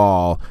Shadows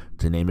Fall,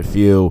 to name a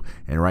few.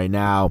 And right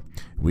now,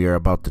 we are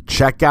about to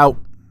check out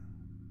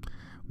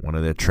one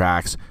of their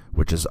tracks,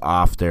 which is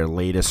off their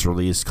latest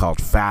release called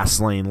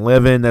Fastlane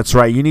Livin'. That's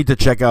right, you need to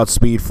check out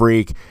Speed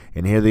Freak,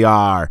 and here they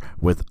are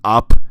with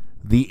Up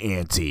the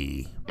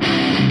Ante.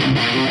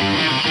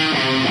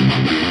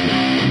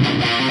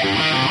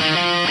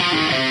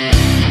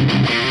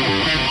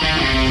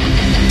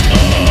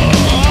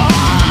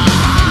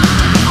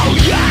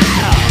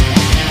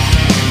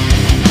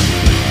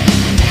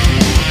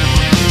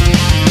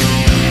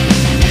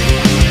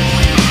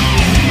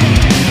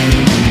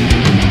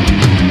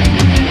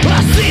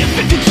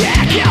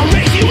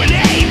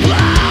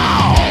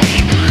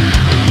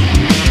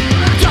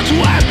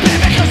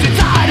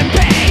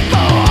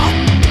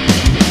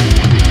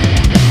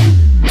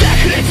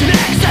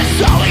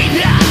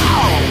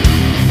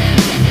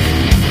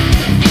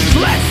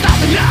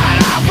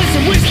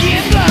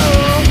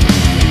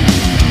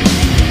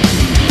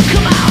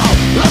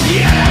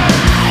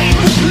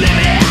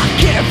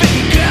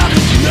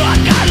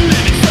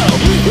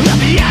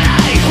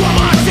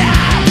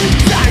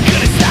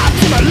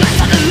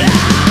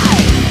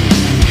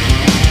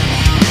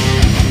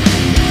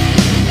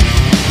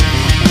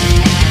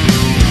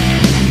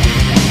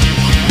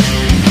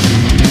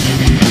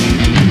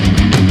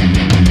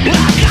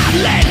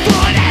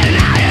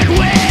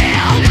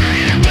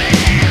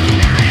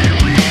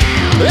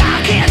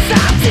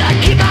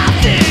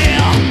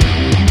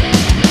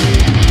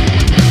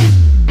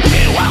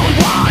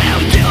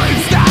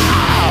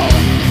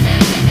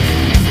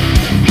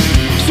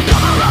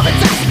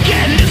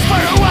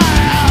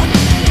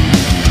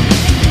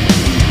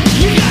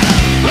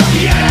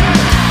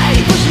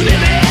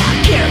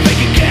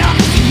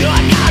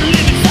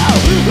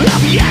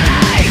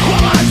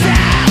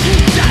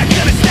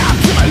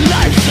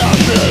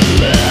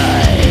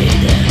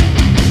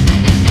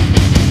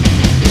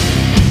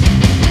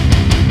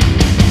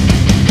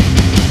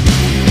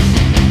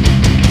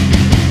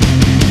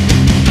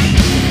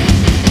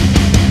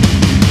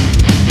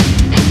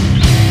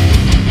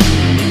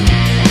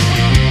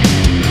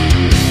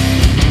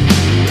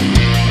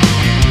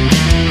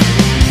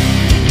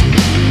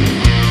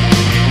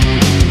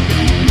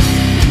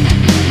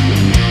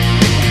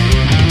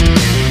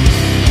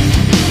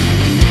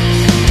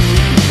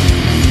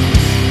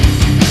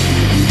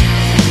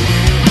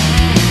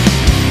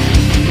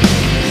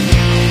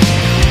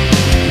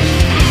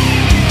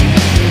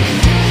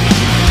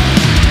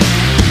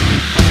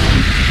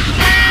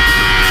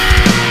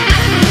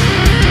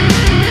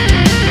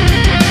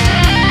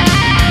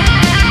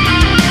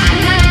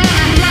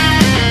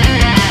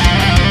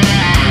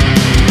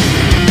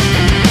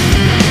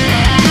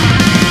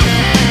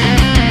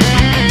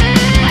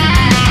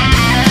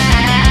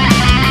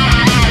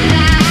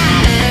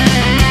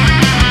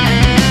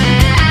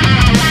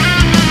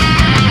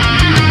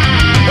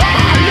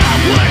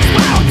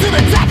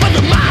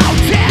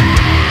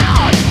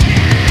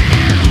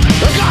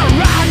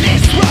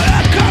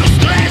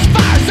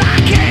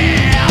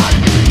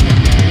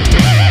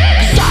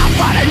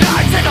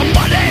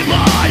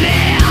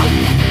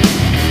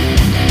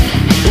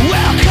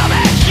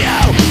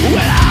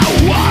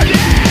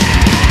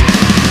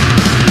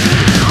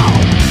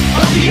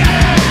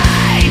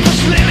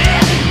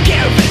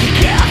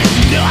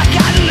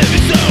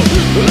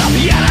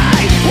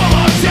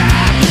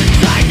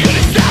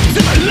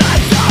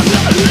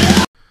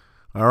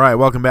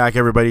 Welcome back,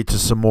 everybody, to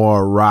some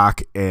more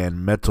rock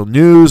and metal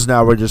news.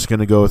 Now we're just going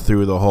to go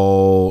through the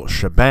whole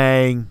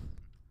shebang.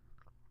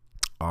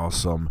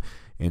 Awesome,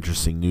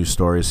 interesting news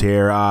stories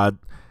here.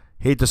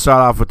 Hate to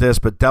start off with this,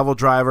 but Devil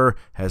Driver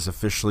has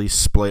officially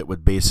split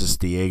with bassist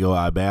Diego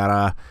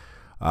Ibarra.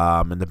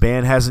 And the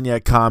band hasn't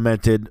yet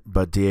commented,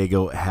 but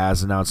Diego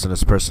has announced on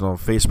his personal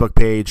Facebook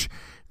page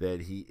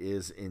that he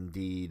is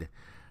indeed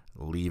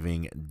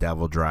leaving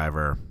Devil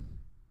Driver.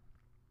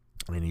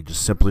 And he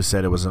just simply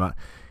said it was an...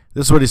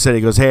 This is what he said.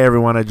 He goes, "Hey,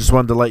 everyone, I just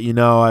wanted to let you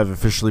know I've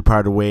officially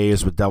parted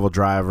ways with Devil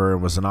Driver. It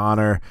was an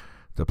honor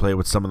to play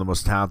with some of the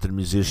most talented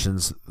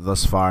musicians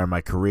thus far in my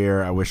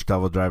career. I wish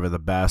Devil Driver the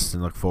best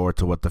and look forward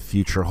to what the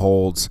future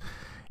holds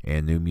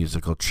and new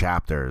musical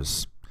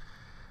chapters."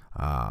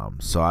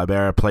 So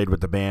Ibarra played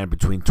with the band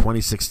between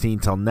 2016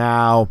 till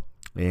now,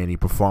 and he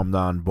performed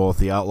on both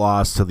The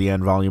Outlaws Till the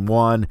End Volume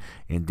 1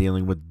 and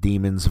Dealing with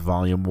Demons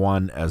Volume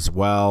 1 as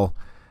well.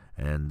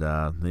 And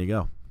there you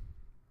go.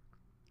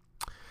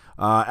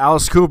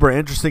 Alice Cooper,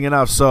 interesting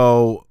enough.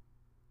 So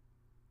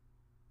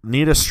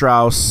Nita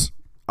Strauss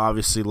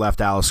obviously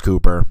left Alice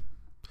Cooper.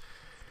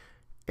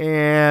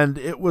 And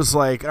it was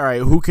like, all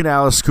right, who can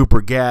Alice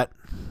Cooper get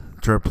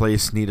to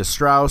replace Nita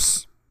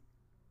Strauss?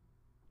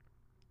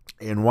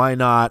 And why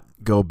not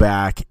go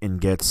back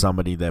and get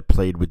somebody that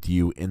played with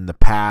you in the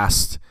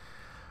past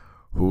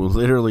who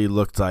literally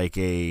looked like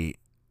a...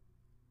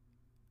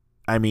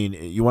 I mean,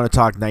 you want to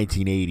talk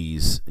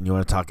 1980s and you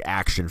want to talk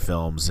action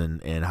films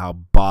and how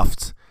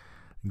buffed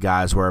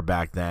guys were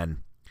back then.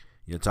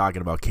 You're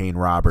talking about Kane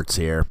Roberts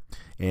here.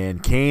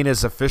 And Kane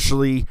is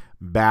officially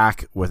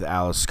back with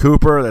Alice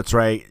Cooper. That's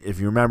right.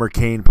 If you remember,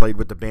 Kane played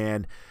with the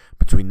band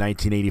between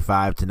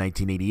 1985 to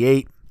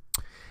 1988.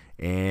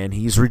 And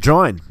he's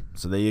rejoined.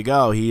 So there you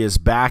go. He is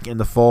back in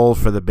the fold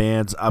for the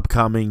band's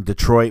upcoming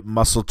Detroit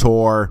Muscle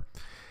Tour.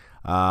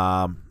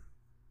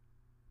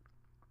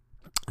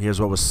 Here's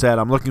what was said.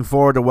 "I'm looking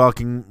forward to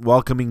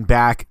welcoming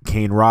back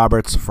Kane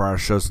Roberts for our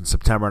shows in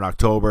September and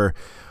October.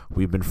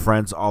 We've been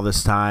friends all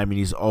this time, and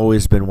he's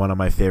always been one of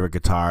my favorite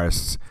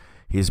guitarists.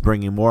 He's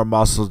bringing more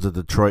muscle to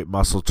the Detroit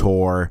Muscle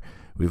Tour.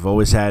 We've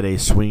always had a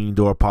swinging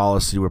door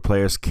policy where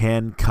players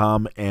can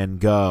come and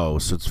go.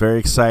 So it's very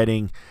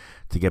exciting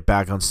to get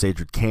back on stage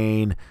with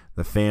Kane.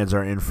 The fans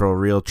are in for a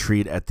real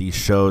treat at these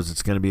shows.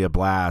 It's going to be a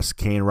blast.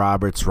 Kane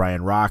Roberts,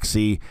 Ryan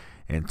Roxy,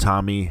 and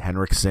Tommy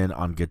Henriksen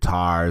on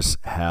guitars.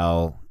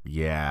 Hell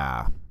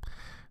yeah."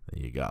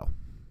 There you go.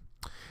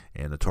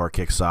 And the tour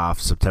kicks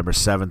off September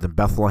 7th in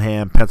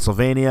Bethlehem,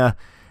 Pennsylvania,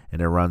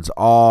 and it runs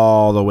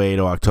all the way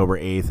to October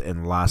 8th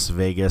in Las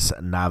Vegas,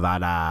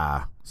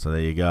 Nevada. So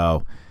there you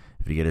go.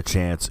 If you get a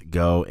chance,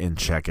 go and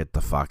check it the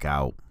fuck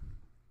out.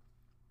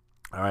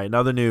 All right,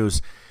 another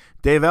news.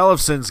 Dave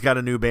Ellefson's got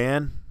a new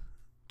band,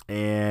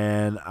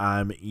 and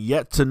I'm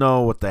yet to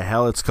know what the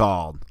hell it's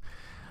called.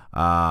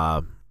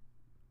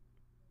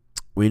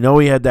 We know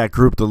he had that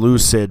group, The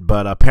Lucid,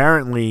 but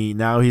apparently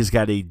now he's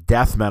got a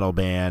death metal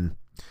band.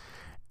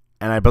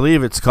 And I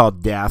believe it's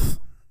called Death,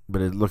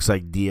 but it looks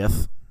like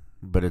Dieth,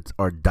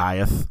 or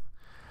Dieth.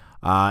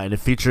 And it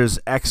features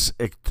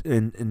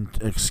ex-Entombed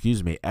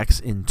AD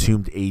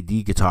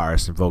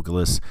guitarist and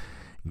vocalist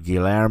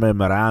Guilherme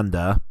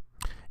Miranda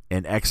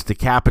and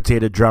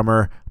ex-Decapitated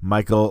drummer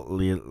Michael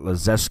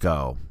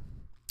Lazesco.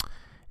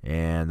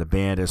 And the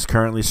band is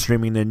currently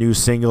streaming their new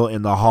single,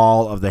 In the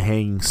Hall of the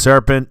Hanging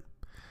Serpent.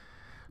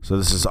 So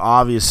this is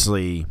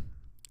obviously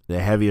the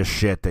heaviest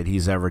shit that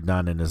he's ever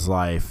done in his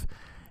life.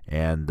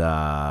 And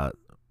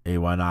hey,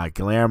 why not?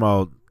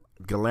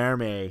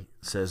 Guilherme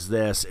says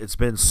this: "It's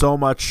been so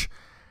much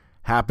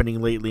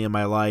happening lately in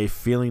my life,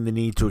 feeling the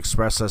need to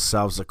express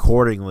ourselves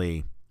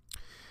accordingly.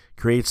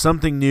 Create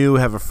something new,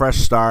 have a fresh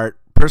start.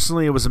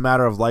 Personally, it was a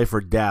matter of life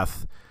or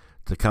death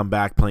to come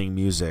back playing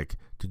music,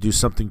 to do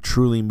something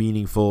truly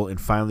meaningful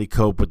and finally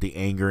cope with the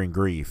anger and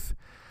grief.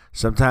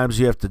 Sometimes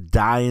you have to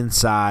die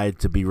inside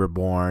to be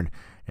reborn,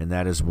 and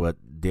that is what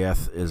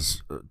death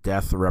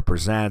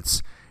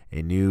represents,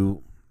 a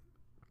new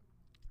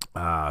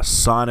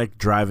sonic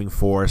driving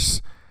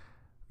force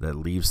that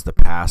leaves the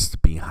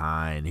past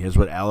behind." Here's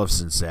what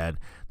Ellefson said: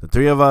 "The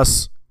three of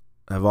us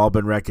have all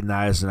been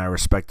recognized in our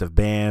respective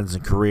bands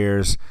and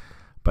careers,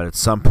 but at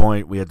some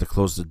point we had to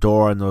close the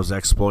door on those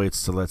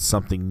exploits to let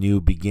something new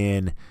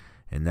begin,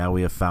 and now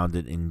we have found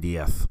it in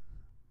Death.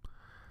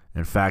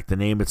 In fact, the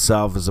name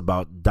itself is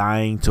about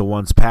dying to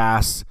one's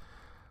past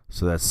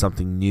so that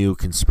something new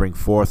can spring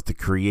forth to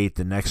create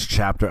the next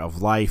chapter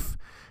of life,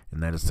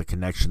 and that is the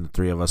connection the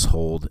three of us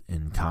hold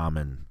in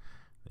common."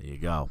 There you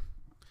go.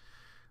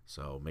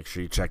 So make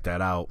sure you check that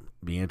out.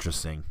 Be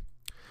interesting.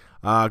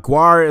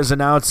 Gwar is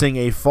announcing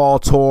a fall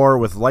tour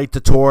with Light the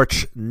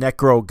Torch,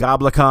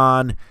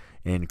 Necrogoblikon,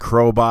 and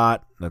Crowbot.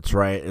 That's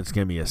right. It's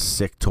going to be a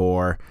sick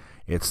tour.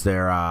 It's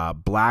their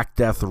Black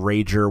Death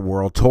Rager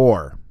World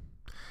Tour.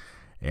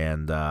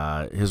 And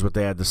here's what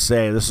they had to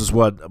say. This is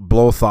what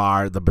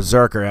Blothar, the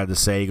Berserker, had to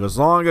say. He goes,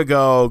 "Long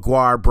ago,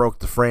 Gwar broke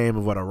the frame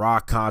of what a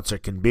rock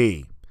concert can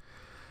be.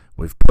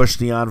 We've pushed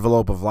the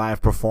envelope of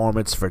live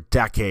performance for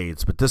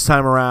decades, but this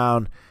time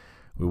around,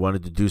 we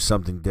wanted to do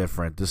something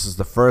different. This is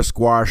the first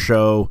Gwar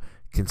show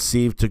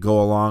conceived to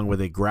go along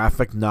with a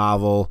graphic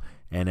novel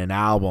and an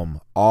album,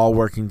 all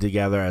working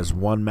together as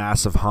one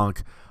massive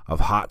hunk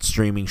of hot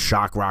streaming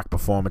shock rock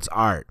performance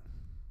art.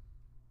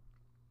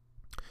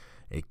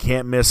 A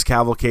can't-miss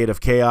cavalcade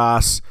of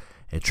chaos,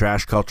 a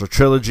trash culture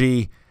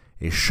trilogy,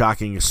 a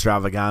shocking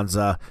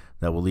extravaganza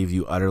that will leave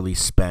you utterly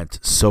spent,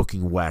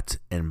 soaking wet,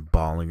 and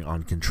bawling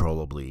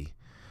uncontrollably.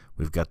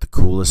 We've got the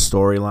coolest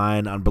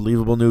storyline,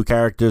 unbelievable new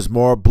characters,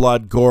 more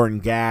blood, gore,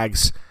 and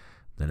gags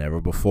than ever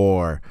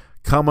before.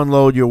 Come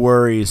unload your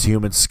worries,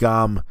 human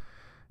scum,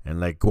 and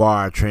let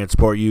Gwar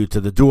transport you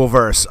to the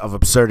dual-verse of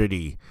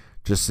absurdity,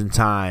 just in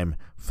time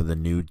for the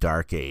new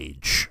dark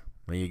age.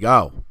 There you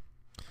go.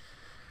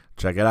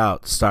 Check it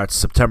out. Starts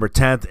September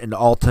 10th in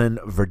Alton,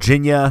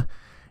 Virginia,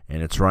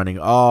 and it's running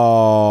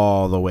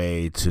all the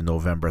way to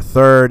November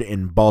 3rd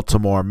in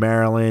Baltimore,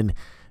 Maryland.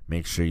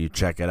 Make sure you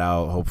check it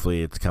out.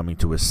 Hopefully it's coming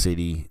to a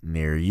city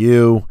near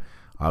you.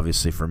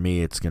 Obviously for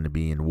me, it's going to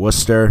be in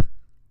Worcester,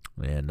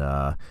 and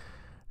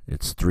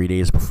it's 3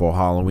 days before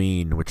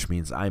Halloween, which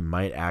means I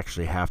might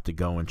actually have to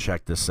go and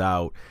check this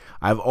out.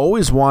 I've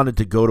always wanted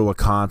to go to a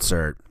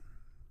concert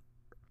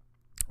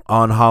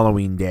on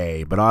Halloween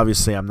Day, but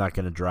obviously I'm not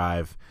going to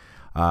drive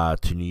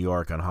to New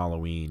York on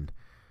Halloween.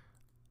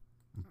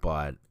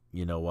 But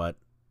you know what?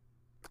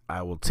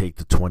 I will take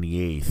the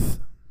 28th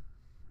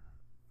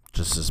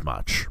just as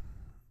much.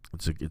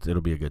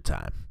 It'll be a good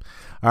time.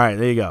 All right,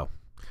 there you go.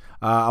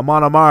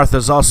 Amon Amarth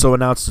has also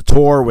announced a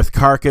tour with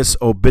Carcass,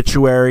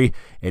 Obituary,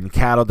 and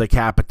Cattle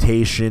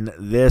Decapitation.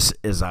 This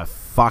is a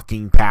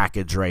fucking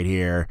package right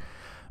here.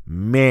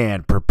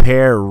 Man,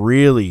 prepare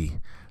really.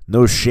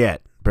 No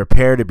shit.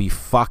 Prepare to be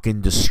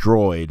fucking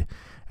destroyed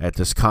at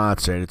this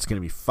concert. It's going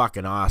to be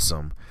fucking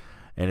awesome.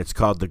 And it's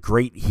called the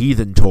Great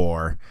Heathen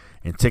Tour.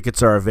 And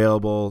tickets are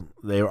available.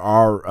 They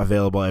are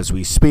available as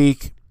we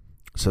speak.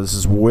 So this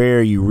is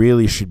where you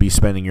really should be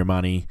spending your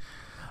money.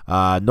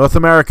 North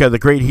America, the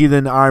Great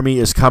Heathen Army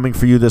is coming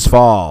for you this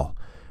fall.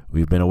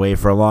 We've been away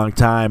for a long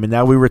time, and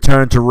now we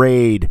return to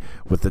raid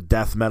with the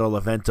death metal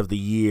event of the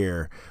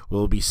year.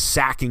 We'll be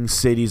sacking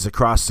cities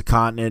across the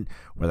continent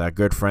with our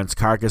good friends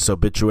Carcass,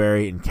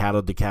 Obituary, and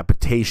Cattle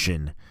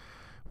Decapitation.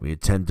 We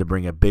intend to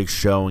bring a big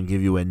show and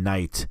give you a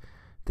night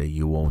that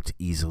you won't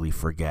easily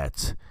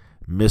forget.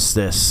 Miss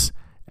this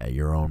at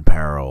your own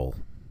peril.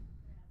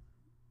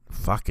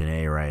 Fucking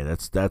A, right?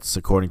 That's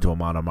according to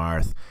Amon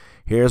Amarth.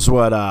 Here's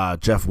what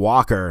Jeff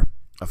Walker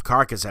of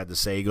Carcass had to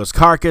say. He goes,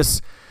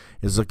 Carcass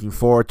is looking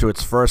forward to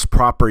its first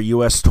proper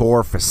U.S.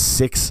 tour for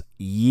 6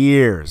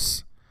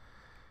 years.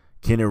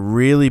 Can it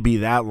really be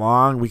that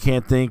long? We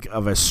can't think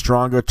of a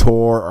stronger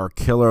tour or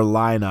killer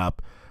lineup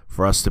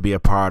for us to be a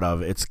part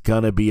of. It's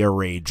going to be a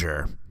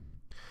rager.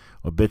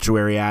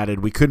 Obituary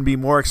added, we couldn't be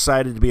more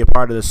excited to be a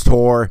part of this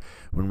tour.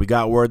 When we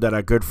got word that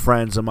our good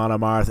friends Amon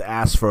Amarth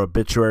asked for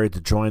Obituary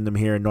to join them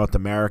here in North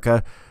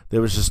America,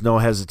 there was just no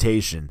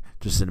hesitation,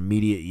 just an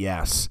immediate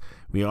yes.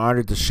 We are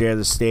honored to share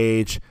the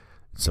stage,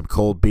 some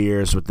cold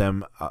beers with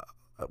them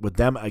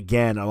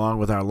again, along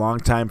with our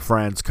longtime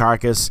friends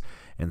Carcass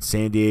and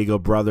San Diego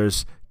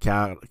brothers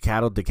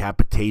Cattle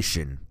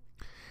Decapitation.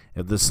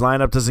 If this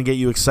lineup doesn't get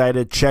you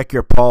excited, check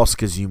your pulse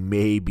because you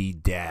may be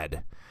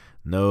dead.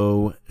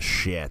 No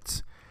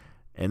shit.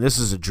 And this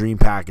is a dream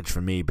package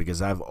for me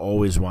because I've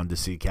always wanted to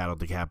see Cattle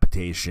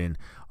Decapitation,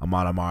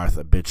 Amon Amarth,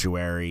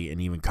 Obituary, and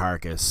even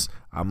Carcass.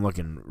 I'm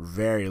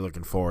very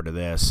looking forward to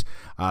this.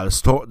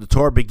 The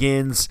tour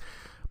begins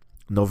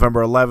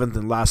November 11th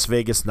in Las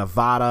Vegas,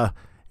 Nevada,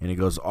 and it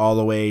goes all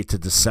the way to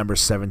December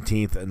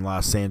 17th in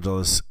Los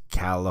Angeles,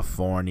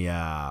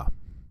 California.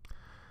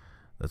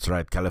 That's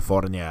right,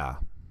 California.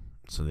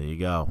 So there you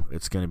go.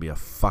 It's going to be a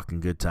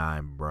fucking good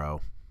time, bro.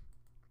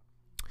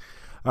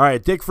 All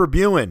right, Dick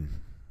Verbuin,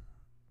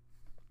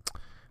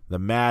 the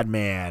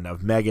madman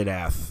of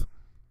Megadeth.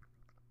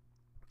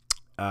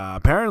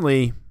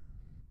 Apparently,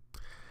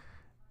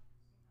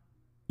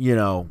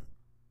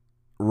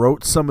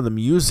 wrote some of the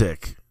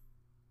music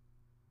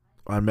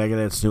on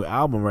Megadeth's new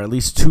album, or at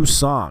least 2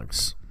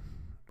 songs,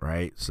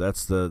 right? So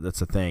that's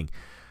the thing.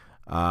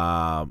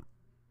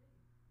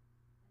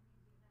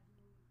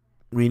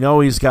 We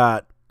know he's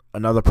got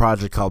another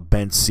project called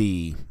Ben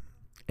C,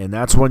 and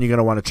that's one you're going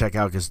to want to check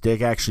out because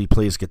Dick actually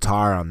plays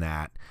guitar on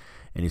that,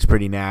 and he's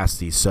pretty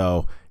nasty.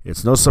 So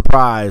it's no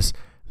surprise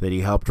that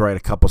he helped write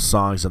a couple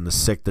songs on The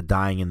Sick, the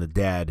Dying, and the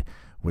Dead,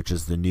 which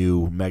is the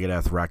new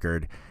Megadeth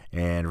record.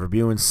 And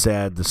Verbuin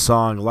said the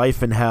song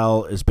Life in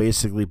Hell is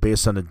basically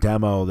based on a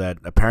demo that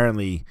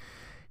apparently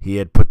he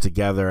had put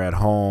together at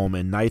home.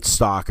 And Night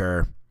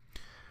Stalker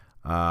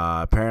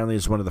apparently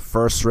is one of the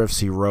first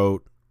riffs he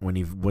wrote when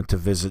he went to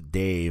visit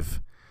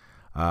Dave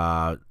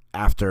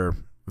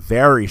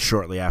very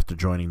shortly after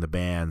joining the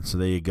band. So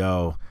there you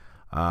go.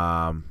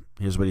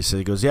 Here's what he said.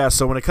 He goes, yeah,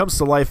 so when it comes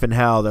to Life in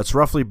Hell, that's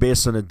roughly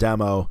based on a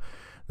demo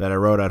that I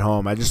wrote at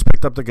home. I just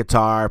picked up the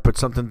guitar, put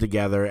something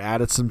together,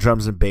 added some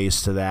drums and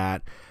bass to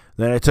that.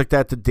 Then I took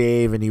that to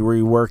Dave, and he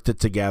reworked it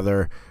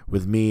together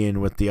with me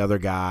and with the other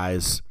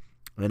guys.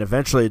 And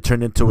eventually it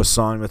turned into a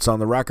song that's on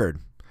the record.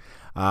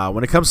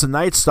 When it comes to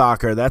Night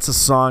Stalker, that's a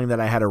song that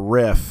I had a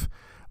riff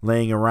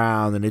laying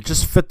around, and it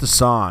just fit the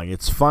song.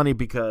 It's funny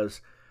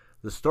because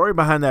the story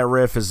behind that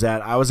riff is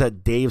that I was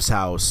at Dave's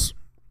house.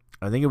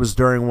 I think it was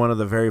during one of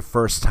the very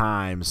first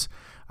times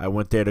I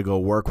went there to go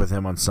work with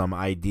him on some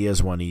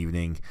ideas one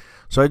evening.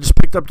 So I just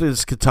picked up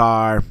this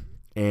guitar,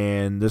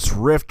 and this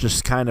riff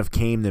just kind of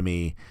came to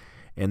me,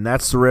 and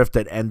that's the riff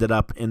that ended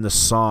up in the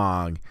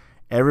song.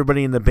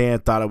 Everybody in the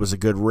band thought it was a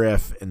good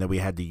riff and that we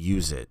had to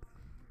use it.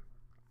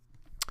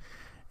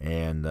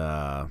 And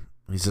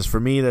he says, for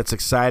me, that's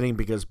exciting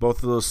because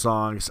both of those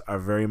songs are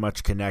very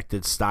much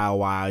connected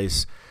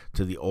style-wise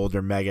to the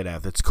older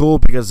Megadeth. It's cool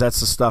because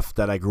that's the stuff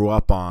that I grew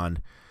up with,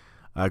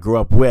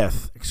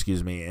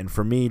 and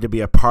for me to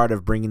be a part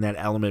of bringing that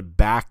element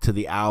back to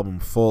the album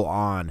full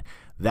on,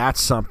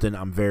 that's something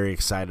I'm very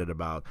excited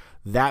about.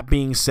 That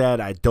being said,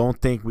 I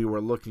don't think we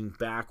were looking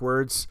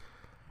backwards,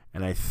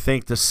 and I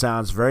think this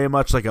sounds very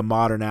much like a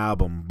modern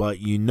album, but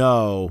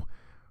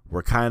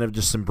we're kind of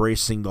just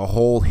embracing the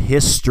whole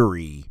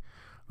history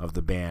of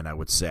the band, I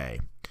would say.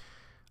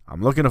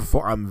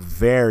 I'm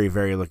very,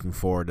 very looking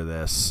forward to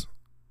this.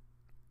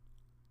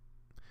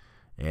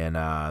 And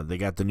they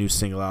got the new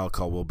single out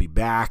called We'll Be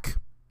Back.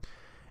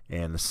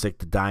 And The Sick,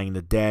 the Dying, and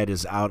the Dead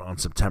is out on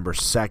September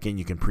 2nd.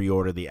 You can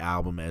pre-order the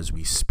album as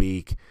we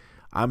speak.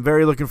 I'm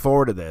very looking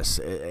forward to this.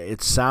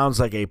 It sounds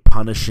like a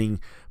punishing,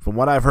 from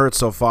what I've heard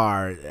so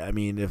far, I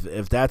mean,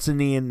 if that's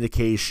any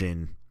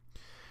indication,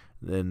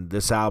 then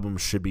this album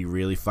should be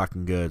really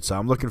fucking good. So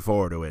I'm looking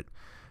forward to it.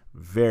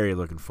 Very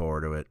looking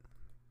forward to it.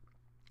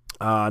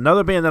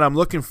 Another band that I'm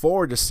looking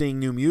forward to seeing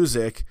new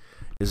music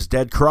is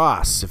Dead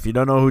Cross. If you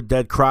don't know who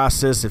Dead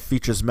Cross is, it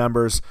features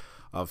members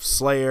of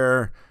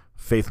Slayer,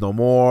 Faith No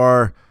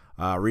More,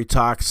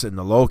 Retox, and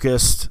The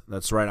Locust.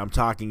 That's right, I'm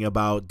talking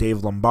about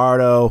Dave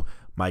Lombardo,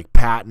 Mike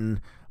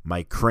Patton,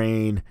 Mike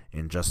Crane,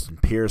 and Justin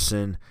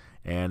Pearson.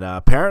 And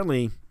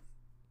apparently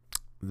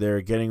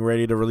they're getting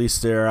ready to release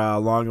their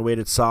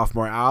long-awaited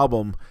sophomore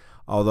album,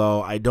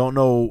 although I don't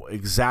know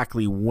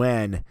exactly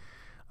when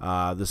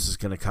this is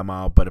going to come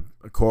out. But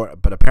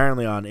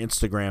apparently on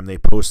Instagram they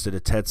posted a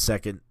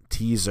 10-second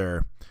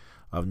teaser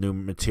of new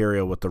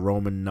material with the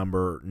Roman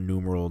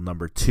numeral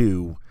number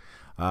 2.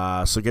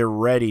 So get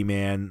ready,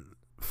 man.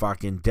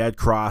 Fucking Dead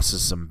Cross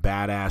is some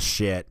badass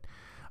shit.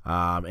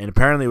 And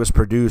apparently it was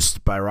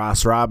produced by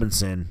Ross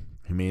Robinson,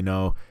 whom you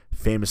know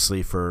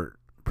famously for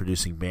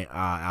producing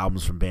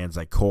albums from bands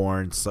like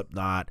Korn,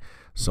 Slipknot,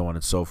 so on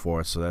and so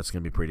forth. So that's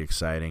going to be pretty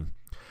exciting.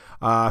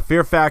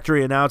 Fear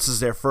Factory announces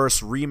their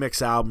first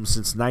remix album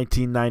since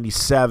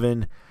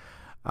 1997.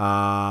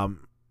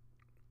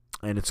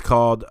 And it's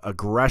called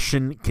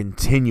Aggression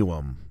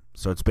Continuum.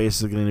 So it's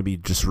basically going to be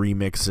just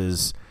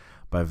remixes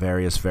by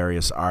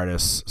various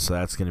artists. So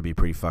that's going to be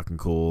pretty fucking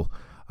cool.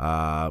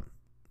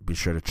 Be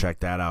sure to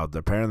check that out.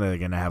 Apparently they're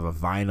going to have a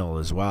vinyl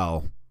as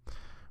well,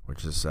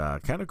 which is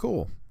kind of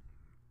cool.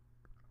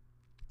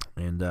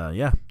 And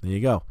yeah, there you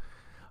go.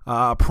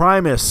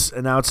 Primus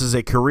announces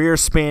a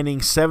career-spanning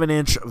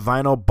 7-inch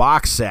vinyl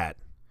box set.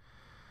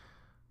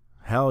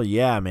 Hell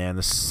yeah, man.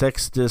 The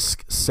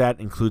 6-disc set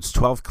includes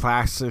 12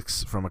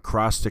 classics from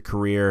across the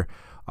career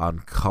on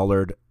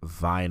colored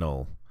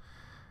vinyl.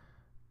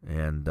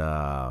 And,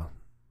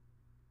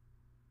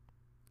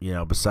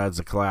 besides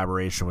the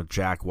collaboration with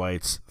Jack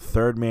White's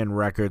Third Man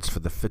Records for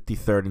the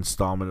 53rd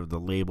installment of the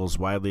label's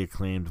widely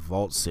acclaimed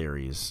Vault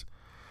series.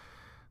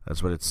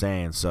 That's what it's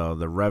saying. So,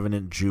 The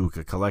Revenant Juke,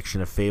 a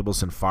collection of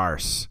fables and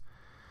farce.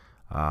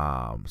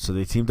 So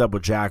they teamed up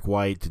with Jack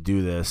White to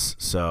do this.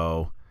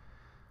 So,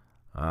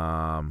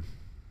 I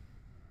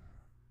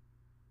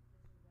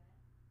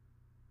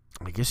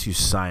guess you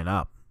sign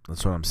up.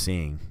 That's what I'm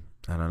seeing.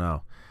 I don't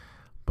know.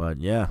 But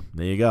yeah,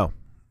 there you go.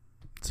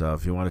 So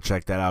if you want to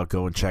check that out,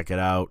 go and check it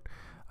out.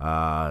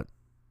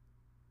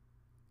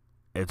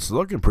 It's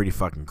looking pretty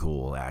fucking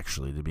cool,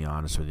 actually, to be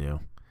honest with you.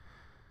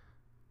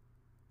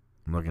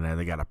 I'm looking at it.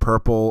 They got a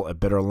purple, a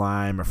bitter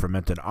lime, a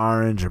fermented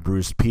orange, a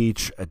bruised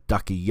peach, a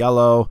ducky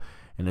yellow,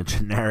 and a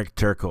generic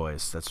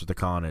turquoise. That's what they're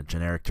calling it,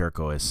 generic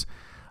turquoise,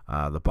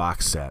 the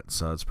box set.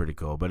 So that's pretty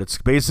cool. But it's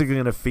basically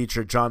going to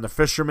feature John the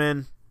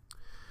Fisherman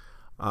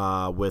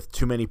with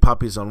Too Many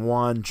Puppies on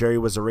one, Jerry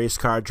Was a Race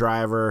Car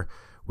Driver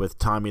with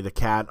Tommy the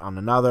Cat on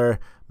another,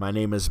 My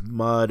Name is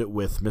Mud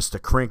with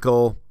Mr.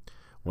 Crinkle,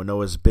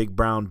 Winnowa's Big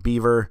Brown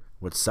Beaver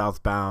with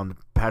Southbound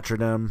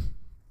Patronym,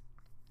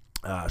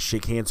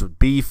 Shake Hands with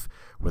Beef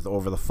with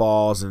Over the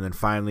Falls, and then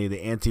finally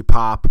the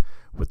Anti-Pop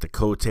with The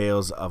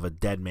Coattails of a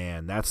Dead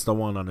Man. That's the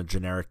one on a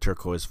generic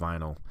turquoise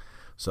vinyl.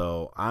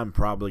 So I'm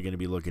probably going to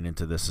be looking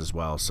into this as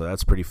well. So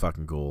that's pretty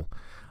fucking cool.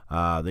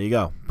 There you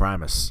go,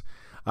 Primus.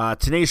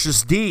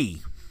 Tenacious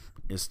D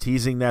is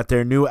teasing that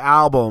their new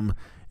album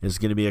is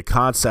going to be a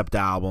concept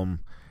album,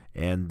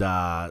 and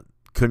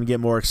couldn't get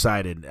more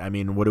excited. I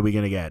mean, what are we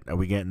going to get? Are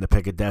we getting the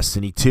Pick of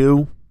Destiny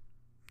 2?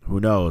 Who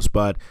knows?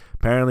 But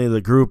apparently the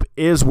group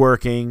is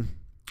working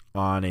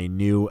on a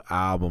new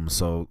album,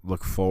 so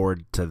look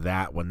forward to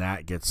that when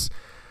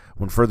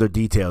further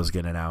details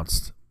get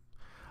announced.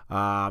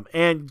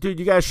 And dude,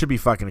 you guys should be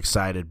fucking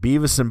excited.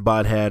 Beavis and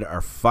Butthead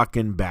are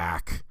fucking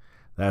back.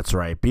 That's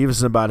right.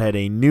 Beavis and Butthead,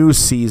 a new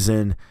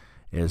season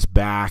is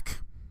back.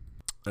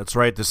 That's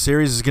right. The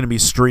series is going to be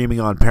streaming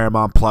on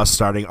Paramount Plus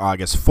starting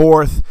August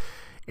 4th.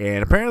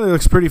 And apparently it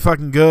looks pretty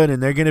fucking good.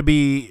 And they're going to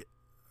be,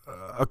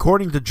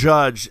 according to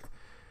Judge,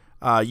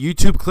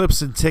 YouTube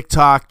clips and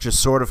TikTok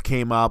just sort of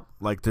came up.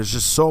 Like, there's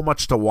just so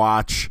much to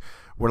watch.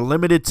 We're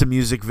limited to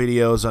music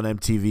videos on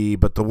MTV,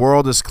 but the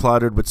world is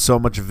cluttered with so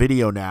much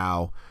video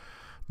now.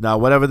 Now,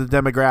 whatever the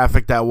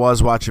demographic that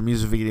was watching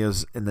music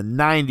videos in the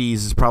 90s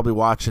is probably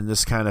watching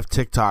this kind of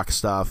TikTok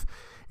stuff.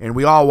 And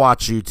we all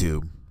watch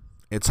YouTube.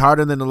 It's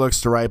harder than it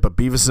looks to write, but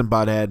Beavis and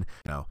Butthead,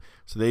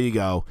 So there you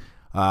go.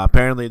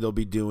 Apparently, they'll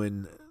be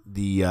doing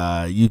the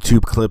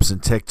YouTube clips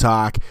and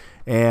TikTok.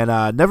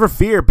 And never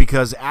fear,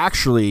 because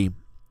actually,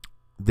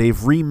 they've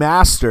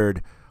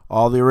remastered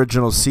all the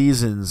original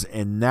seasons,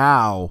 and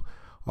now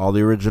all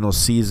the original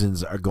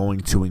seasons are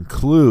going to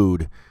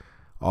include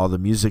all the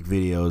music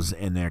videos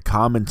and their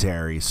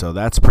commentary. So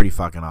that's pretty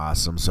fucking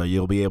awesome. So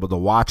you'll be able to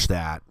watch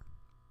that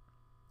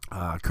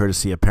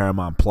courtesy of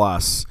Paramount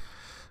Plus.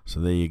 So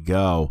there you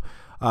go.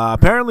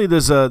 Apparently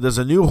there's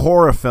a new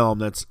horror film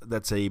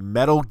that's a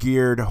Metal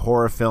Geared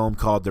horror film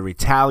called The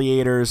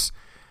Retaliators.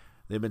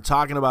 They've been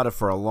talking about it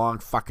for a long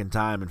fucking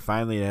time, and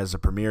finally it has a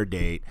premiere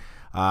date.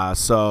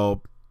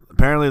 So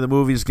apparently the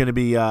movie's going to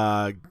be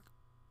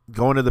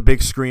going to the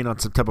big screen on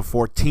September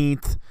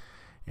 14th,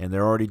 and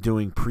they're already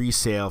doing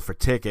pre-sale for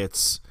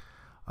tickets,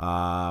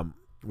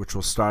 which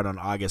will start on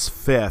August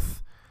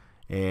 5th.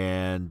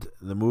 And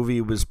the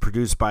movie was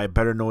produced by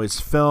Better Noise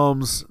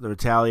Films. The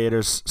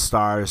Retaliators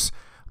stars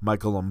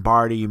Michael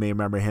Lombardi. You may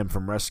remember him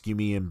from Rescue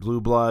Me and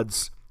Blue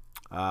Bloods.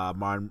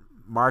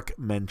 Mark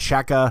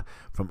Menchaca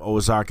from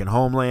Ozark and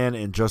Homeland,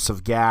 and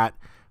Joseph Gatt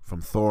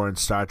from Thor and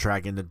Star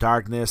Trek Into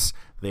Darkness.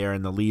 They are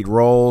in the lead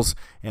roles.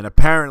 And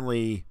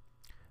apparently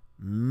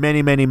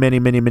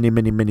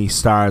many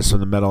stars from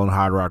the metal and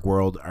hard rock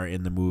world are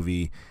in the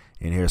movie.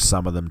 And here's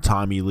some of them: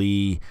 Tommy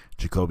Lee,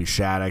 Jacoby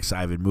Shaddix,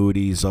 Ivan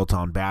Moody,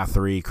 Zoltan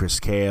Bathory, Chris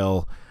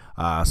Cale,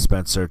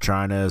 Spencer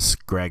Charnas,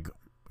 Craig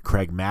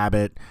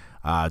Mabbitt,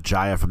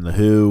 Jaya from The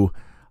Who,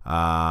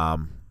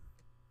 The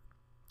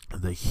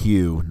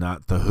Hugh,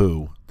 not The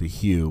Who, The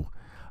Hugh,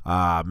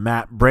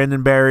 Matt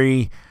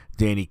Brandenberry,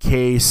 Danny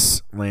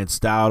Case, Lance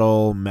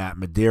Dowdle, Matt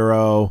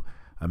Madero,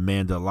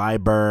 Amanda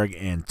Leiberg,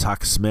 and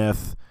Tuck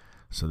Smith.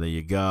 So there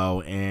you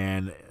go.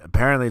 And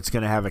apparently it's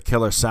going to have a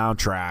killer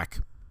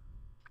soundtrack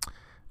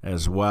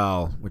as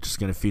well, which is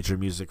going to feature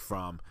music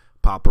from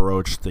Papa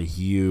Roach, The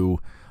Hugh,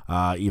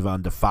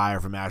 Yvonne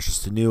Defire from Ashes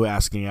to New,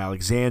 Asking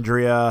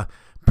Alexandria.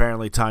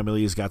 Apparently Tommy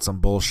Lee's got some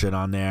bullshit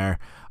on there.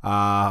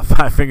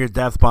 Five Finger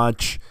Death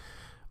Punch,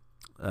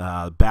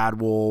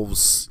 Bad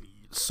Wolves,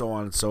 so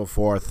on and so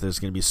forth. There's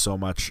going to be so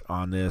much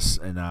on this.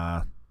 And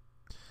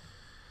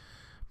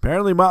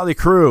apparently Motley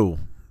Crue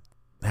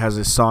has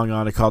a song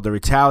on it called The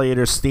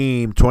Retaliators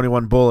Theme,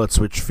 21 Bullets,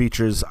 which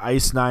features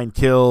Ice Nine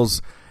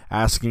Kills,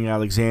 Asking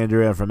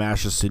Alexandria from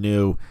Ashes to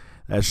New.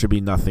 That should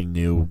be nothing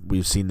new.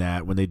 We've seen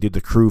that. When they did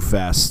the Crew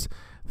Fest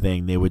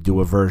thing, they would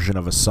do a version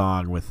of a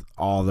song with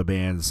all the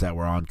bands that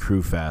were on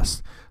Crew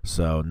Fest.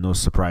 So no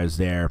surprise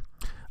there.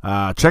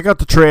 Check out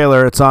the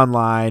trailer. It's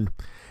online.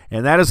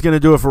 And that is going to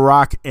do it for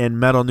rock and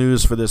metal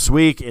news for this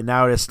week. And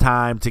now it is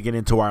time to get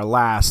into our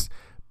last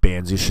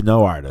Bands You Should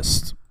Know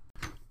artist.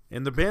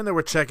 And the band that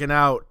we're checking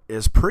out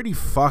is pretty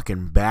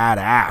fucking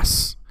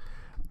badass.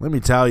 Let me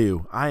tell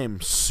you, I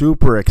am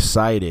super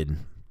excited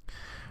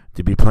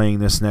to be playing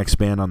this next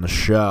band on the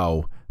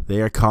show. They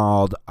are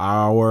called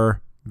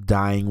Our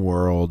Dying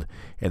World,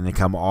 and they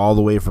come all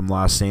the way from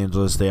Los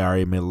Angeles. They are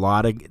a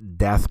melodic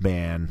death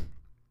band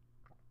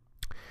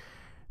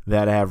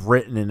that have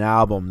written an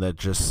album that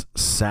just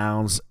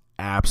sounds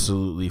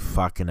absolutely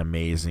fucking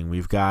amazing.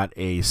 We've got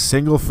a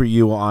single for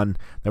you on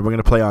that we're going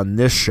to play on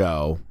this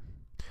show.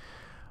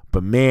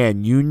 But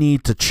man, you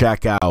need to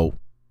check out,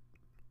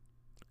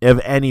 if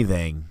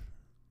anything,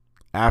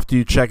 after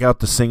you check out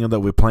the single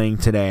that we're playing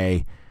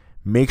today,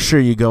 make sure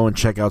you go and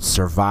check out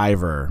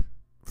Survivor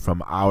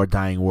from Our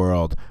Dying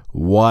World.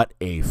 What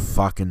a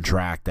fucking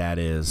track that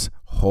is.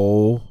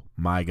 Oh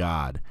my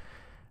God.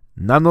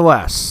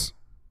 Nonetheless,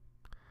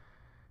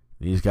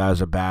 these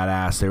guys are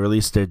badass. They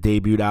released their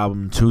debut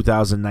album in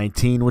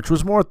 2019, which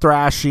was more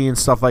thrashy and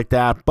stuff like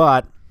that,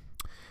 but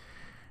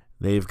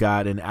they've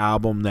got an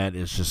album that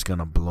is just going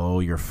to blow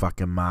your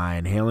fucking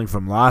mind. Hailing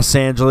from Los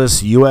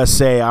Angeles,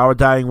 USA, Our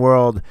Dying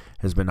World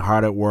has been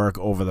hard at work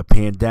over the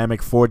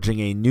pandemic, forging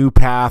a new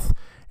path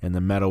in the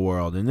metal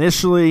world.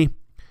 Initially,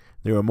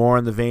 they were more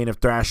in the vein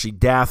of thrashy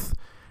death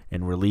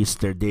and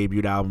released their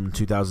debut album in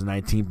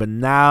 2019, but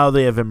now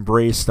they have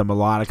embraced the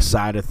melodic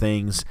side of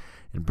things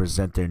and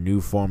present their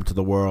new form to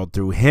the world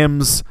through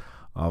Hymns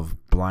of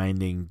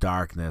Blinding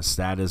Darkness.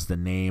 That is the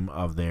name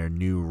of their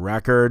new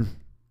record,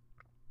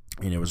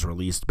 and it was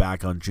released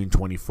back on June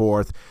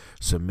 24th,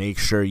 so make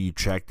sure you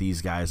check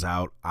these guys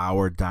out.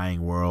 Our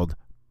Dying World,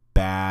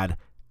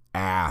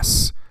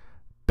 badass.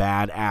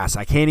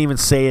 I can't even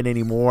say it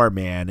anymore,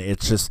 man.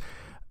 It's just,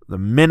 the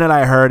minute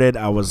I heard it,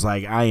 I was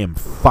like, I am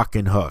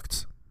fucking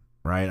hooked,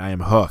 right? I am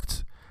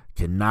hooked.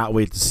 Cannot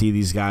wait to see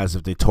these guys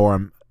if they tour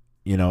them,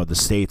 the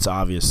States,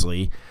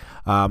 obviously.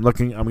 I'm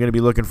going to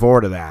be looking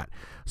forward to that.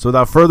 So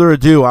without further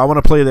ado, I want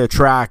to play their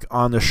track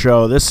on the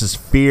show. This is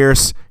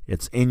fierce.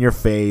 It's in your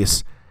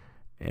face,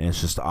 and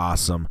it's just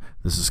awesome.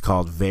 This is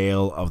called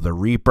Veil of the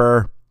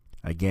Reaper.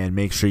 Again,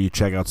 make sure you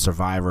check out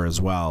Survivor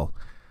as well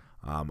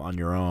on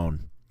your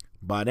own.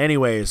 But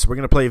anyways, we're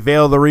going to play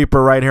Veil of the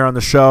Reaper right here on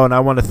the show, and I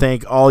want to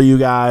thank all you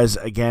guys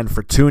again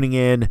for tuning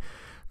in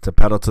to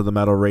Pedal to the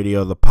Metal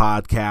Radio, the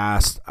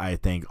podcast. I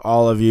thank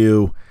all of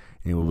you,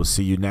 and we will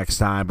see you next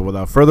time. But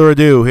without further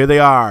ado, here they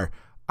are,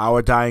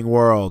 Our Dying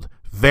World,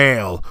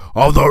 Veil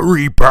of the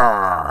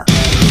Reaper.